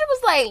 Deidre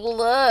was like,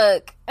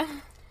 look.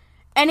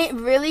 And it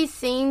really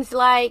seems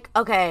like,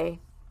 okay,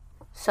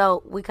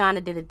 so we kind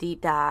of did a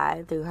deep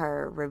dive through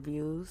her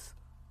reviews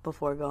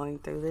before going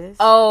through this.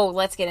 Oh,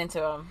 let's get into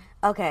them.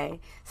 Okay,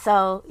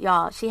 so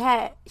y'all,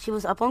 she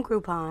was up on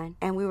Groupon,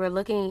 and we were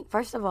looking.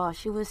 First of all,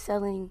 she was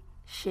selling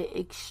shit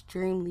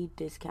extremely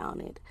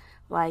discounted.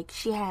 Like,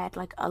 she had,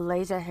 like, a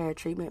laser hair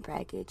treatment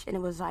package, and it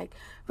was, like,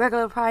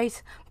 regular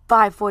price,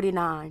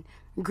 $549.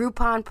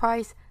 Groupon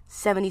price,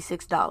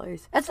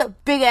 $76. That's a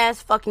big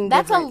ass fucking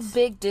That's difference. a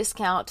big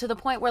discount to the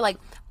point where, like,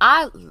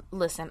 I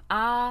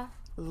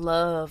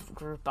love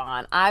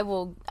Groupon.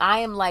 I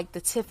am like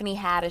the Tiffany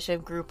Haddish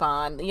of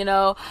Groupon, you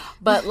know,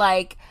 but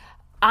like,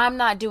 I'm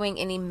not doing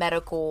any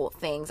medical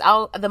things.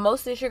 The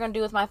most that you're going to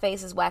do with my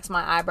face is wax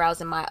my eyebrows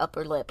and my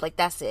upper lip. Like,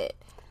 that's it.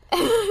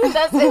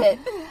 That's it.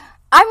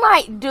 I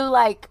might do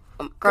like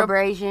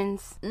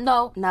abrasions.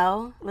 No.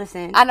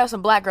 Listen. I know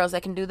some black girls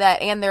that can do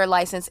that, and they're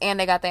licensed, and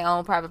they got their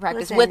own private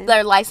practice with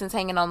their license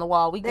hanging on the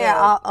wall. They're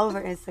all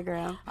over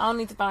Instagram. I don't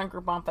need to find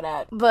Groupon for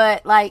that.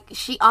 But like,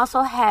 she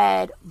also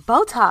had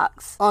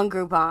Botox on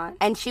Groupon,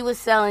 and she was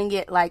selling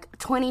it like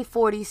 20,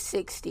 40,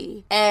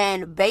 60.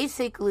 And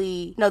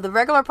basically, no, the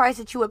regular price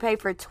that you would pay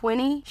for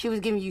 20, she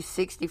was giving you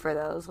 60 for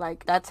those.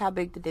 Like, that's how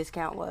big the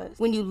discount was.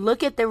 When you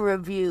look at the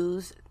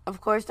reviews, of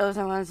course, those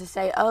are ones that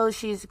say, oh,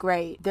 she's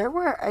great. There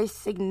were a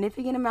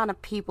significant amount of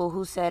people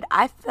who said,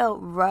 I felt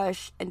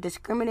rushed and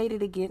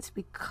discriminated against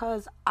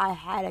because I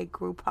had a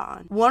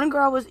Groupon. One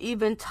girl was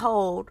even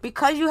told,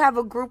 because you have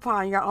a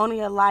Groupon, you're only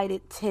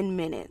allotted 10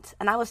 minutes.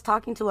 And I was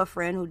talking to a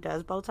friend who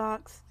does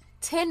Botox.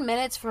 10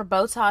 minutes for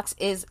Botox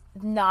is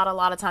not a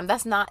lot of time.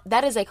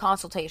 That is a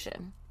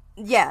consultation.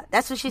 Yeah,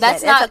 that's what she said.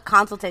 That's a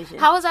consultation.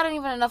 How is that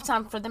even enough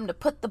time for them to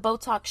put the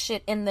Botox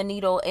shit in the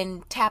needle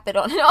and tap it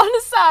on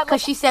the side?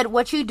 Because she said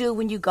what you do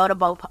when you go to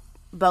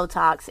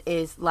Botox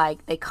is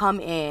like they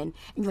come in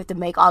and you have to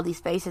make all these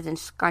faces and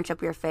scrunch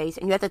up your face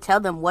and you have to tell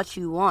them what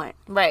you want.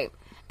 Right.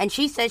 And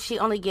she said she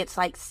only gets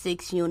like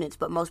 6 units,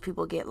 but most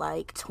people get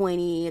like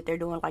 20 if they're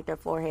doing like their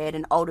forehead,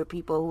 and older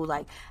people who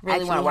like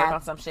really want to work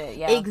on some shit.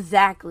 Yeah.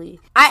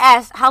 Exactly. I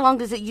asked, how long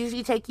does it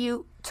usually take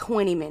you?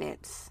 20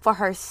 minutes for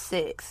her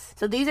 6.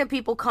 So these are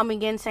people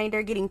coming in saying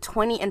they're getting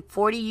 20 and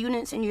 40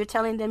 units, and you're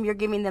telling them you're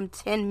giving them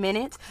 10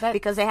 minutes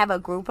because they have a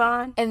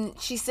Groupon. And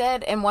she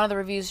said in one of the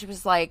reviews, she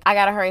was like, I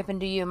gotta hurry up and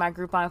do you in my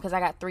Groupon because I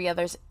got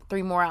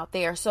 3 more out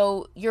there.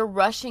 So you're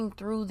rushing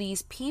through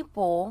these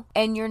people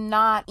and you're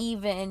not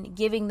even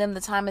giving them the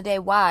time of day.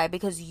 Why?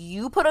 Because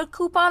you put a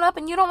coupon up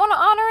and you don't want to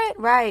honor it?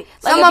 Right.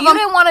 Like, if you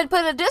didn't want to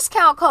put a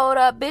discount code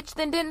up, bitch,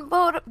 then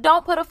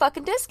don't put a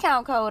fucking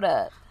discount code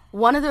up.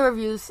 One of the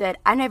reviews said,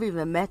 I never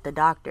even met the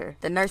doctor.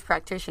 The nurse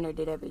practitioner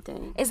did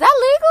everything. Is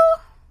that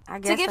legal? I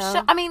guess to give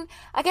so. I mean,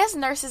 I guess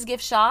nurses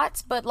give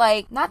shots, but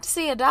like, not to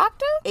see a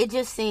doctor? It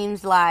just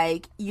seems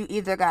like you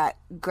either got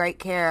great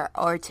care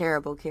or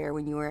terrible care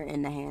when you were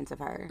in the hands of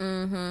her.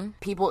 Mm-hmm.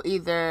 People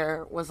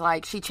either was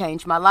like, she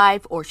changed my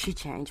life, or she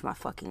changed my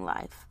fucking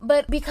life.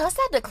 But because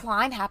that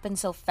decline happened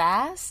so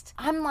fast,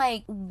 I'm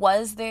like,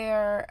 were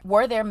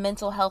there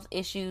mental health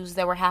issues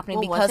that were happening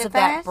because of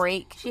that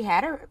break? She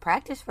had her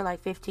practice for like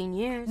 15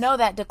 years. No,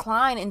 that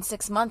decline in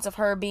 6 months of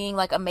her being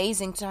like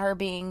amazing to her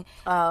being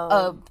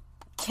a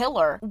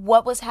killer.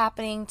 What was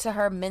happening to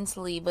her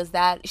mentally? Was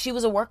that she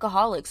was a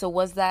workaholic? So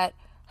was that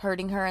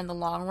hurting her in the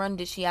long run?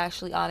 Did she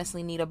actually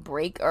honestly need a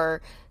break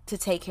or to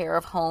take care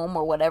of home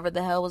or whatever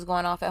the hell was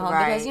going off at home?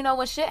 Right. Because, you know,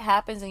 when shit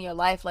happens in your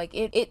life, like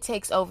it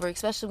takes over,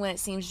 especially when it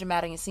seems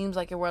dramatic. It seems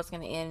like your world's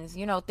going to end.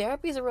 You know,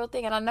 therapy is a real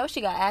thing, and I know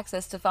she got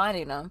access to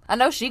finding them. I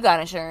know she got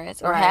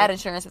insurance or had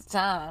insurance at the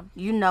time.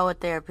 You know a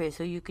therapist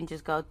who you can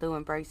just go through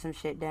and break some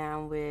shit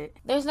down with.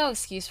 There's no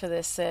excuse for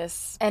this,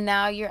 sis. And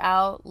now you're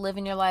out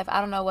living your life.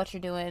 I don't know what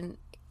you're doing.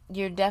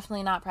 You're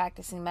definitely not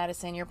practicing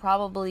medicine. You're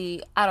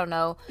probably, I don't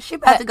know. She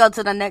about to go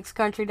to the next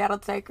country that'll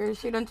take her.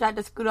 She done tried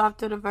to scoot off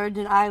to the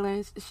Virgin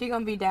Islands. She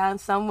gonna be down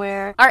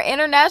somewhere. Our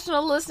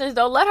international listeners,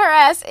 don't let her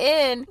ass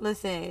in.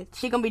 Listen,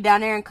 she gonna be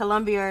down there in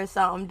Colombia or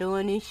something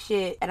doing this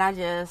shit.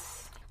 And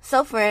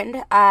So,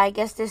 friend, I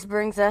guess this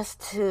brings us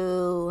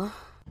to...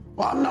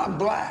 Well, I'm not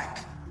black.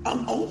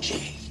 I'm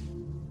OJ.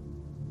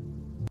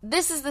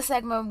 This is the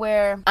segment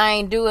where I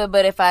ain't do it,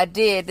 but if I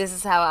did, this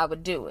is how I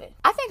would do it.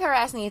 I think her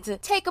ass needs to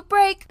take a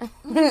break.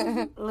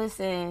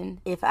 Listen,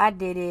 if I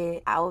did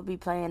it, I would be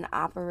playing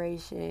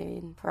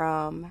Operation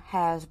from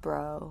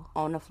Hasbro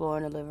on the floor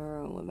in the living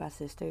room with my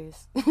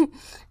sisters.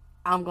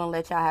 I'm gonna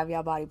let y'all have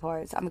y'all body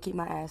parts. I'm gonna keep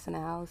my ass in the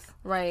house.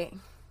 Right.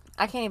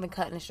 I can't even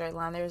cut in a straight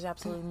line. There's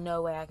absolutely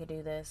no way I could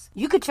do this.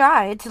 You could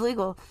try. It's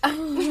illegal.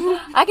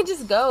 I could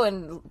just go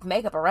and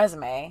make up a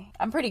resume.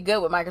 I'm pretty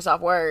good with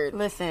Microsoft Word.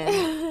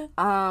 Listen.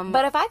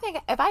 But if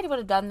I would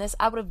have done this,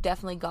 I would have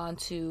definitely gone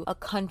to a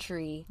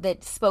country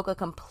that spoke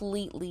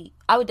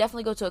I would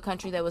definitely go to a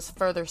country that was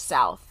further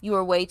south. You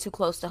were way too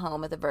close to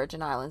home at the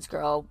Virgin Islands,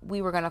 girl.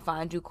 We were going to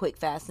find you quick,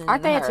 fast, and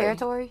Aren't they a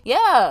territory?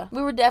 Yeah.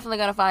 We were definitely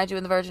going to find you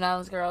in the Virgin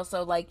Islands, girl.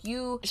 So, like,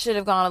 you should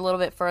have gone a little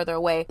bit further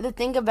away. The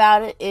thing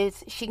about it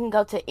is she can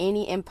go to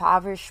any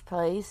impoverished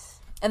place.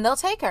 And they'll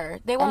take her.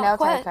 They won't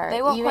take her.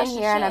 They won't even question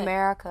here shit. in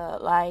America,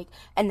 like,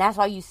 and that's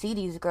why you see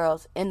these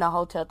girls in the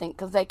hotel thing,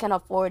 because they can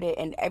afford it,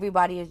 and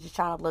everybody is just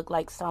trying to look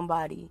like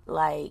somebody,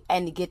 like,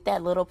 and get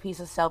that little piece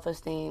of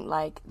self-esteem,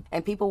 like,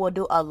 and people will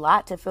do a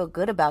lot to feel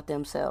good about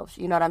themselves.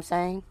 You know what I'm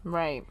saying?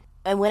 Right.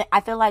 And when I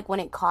feel like when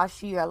it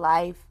costs you your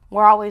life,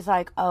 we're always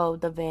like, oh,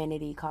 the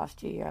vanity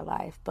cost you your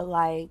life. But,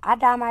 like, I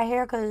dye my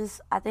hair because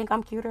I think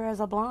I'm cuter as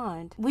a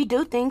blonde. We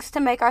do things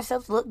to make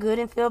ourselves look good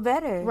and feel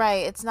better.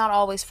 Right. It's not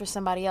always for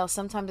somebody else.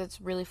 Sometimes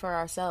it's really for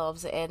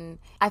ourselves. And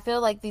I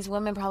feel like these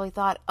women probably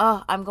thought,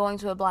 oh, I'm going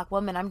to a black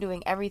woman. I'm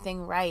doing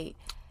everything right.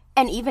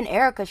 And even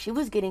Erica, she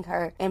was getting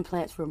her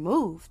implants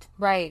removed.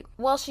 Right.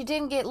 Well, she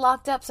didn't get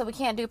locked up, so we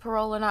can't do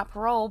parole or not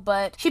parole,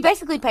 but... She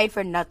basically paid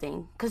for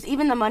nothing, because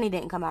even the money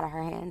didn't come out of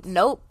her hands.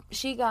 Nope.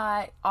 She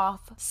got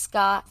off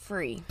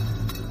scot-free.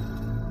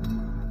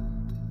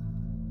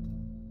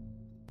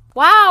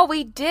 Wow,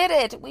 we did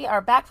it. We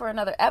are back for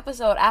another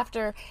episode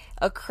after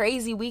a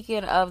crazy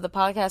weekend of the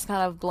podcast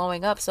kind of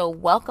blowing up. So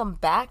welcome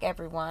back,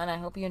 everyone. I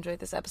hope you enjoyed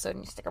this episode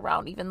and you stick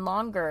around even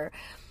longer.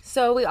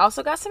 So we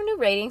also got some new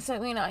ratings that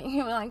we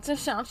like to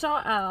shout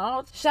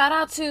out. Shout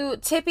out to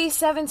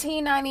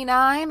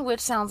Tippy1799, which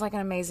sounds like an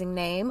amazing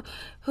name,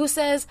 who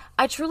says,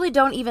 I truly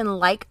don't even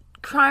like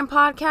crime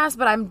podcast,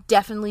 but I'm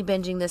definitely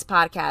binging this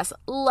podcast.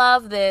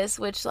 Love this,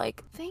 which,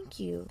 like, thank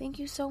you. Thank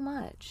you so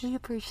much. We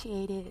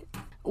appreciate it.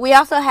 We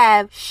also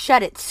have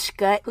Shut It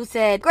Scut, who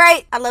said,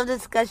 great, I love the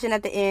discussion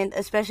at the end,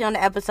 especially on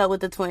the episode with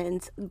the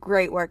twins.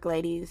 Great work,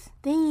 ladies.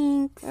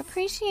 Thanks.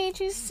 Appreciate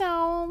you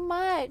so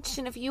much.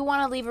 And if you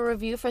want to leave a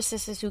review for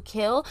Sisters Who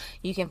Kill,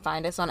 you can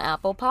find us on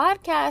Apple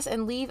Podcasts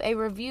and leave a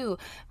review.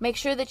 Make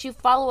sure that you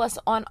follow us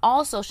on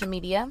all social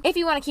media. If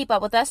you want to keep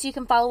up with us, you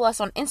can follow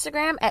us on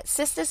Instagram at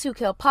Sisters Who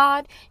Kill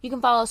Pod. You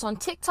can follow us on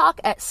TikTok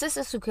at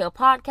Sisters Who Kill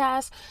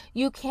Podcast.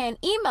 You can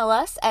email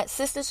us at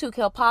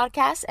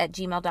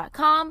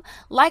sisterswhokillpodcast@gmail.com.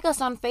 Like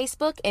us on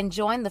Facebook and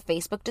join the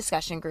Facebook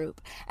discussion group.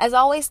 As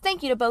always,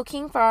 thank you to Bo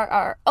King for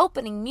our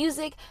opening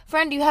music.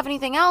 Friend, do you have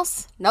anything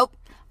else? Nope.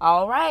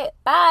 All right.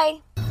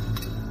 Bye.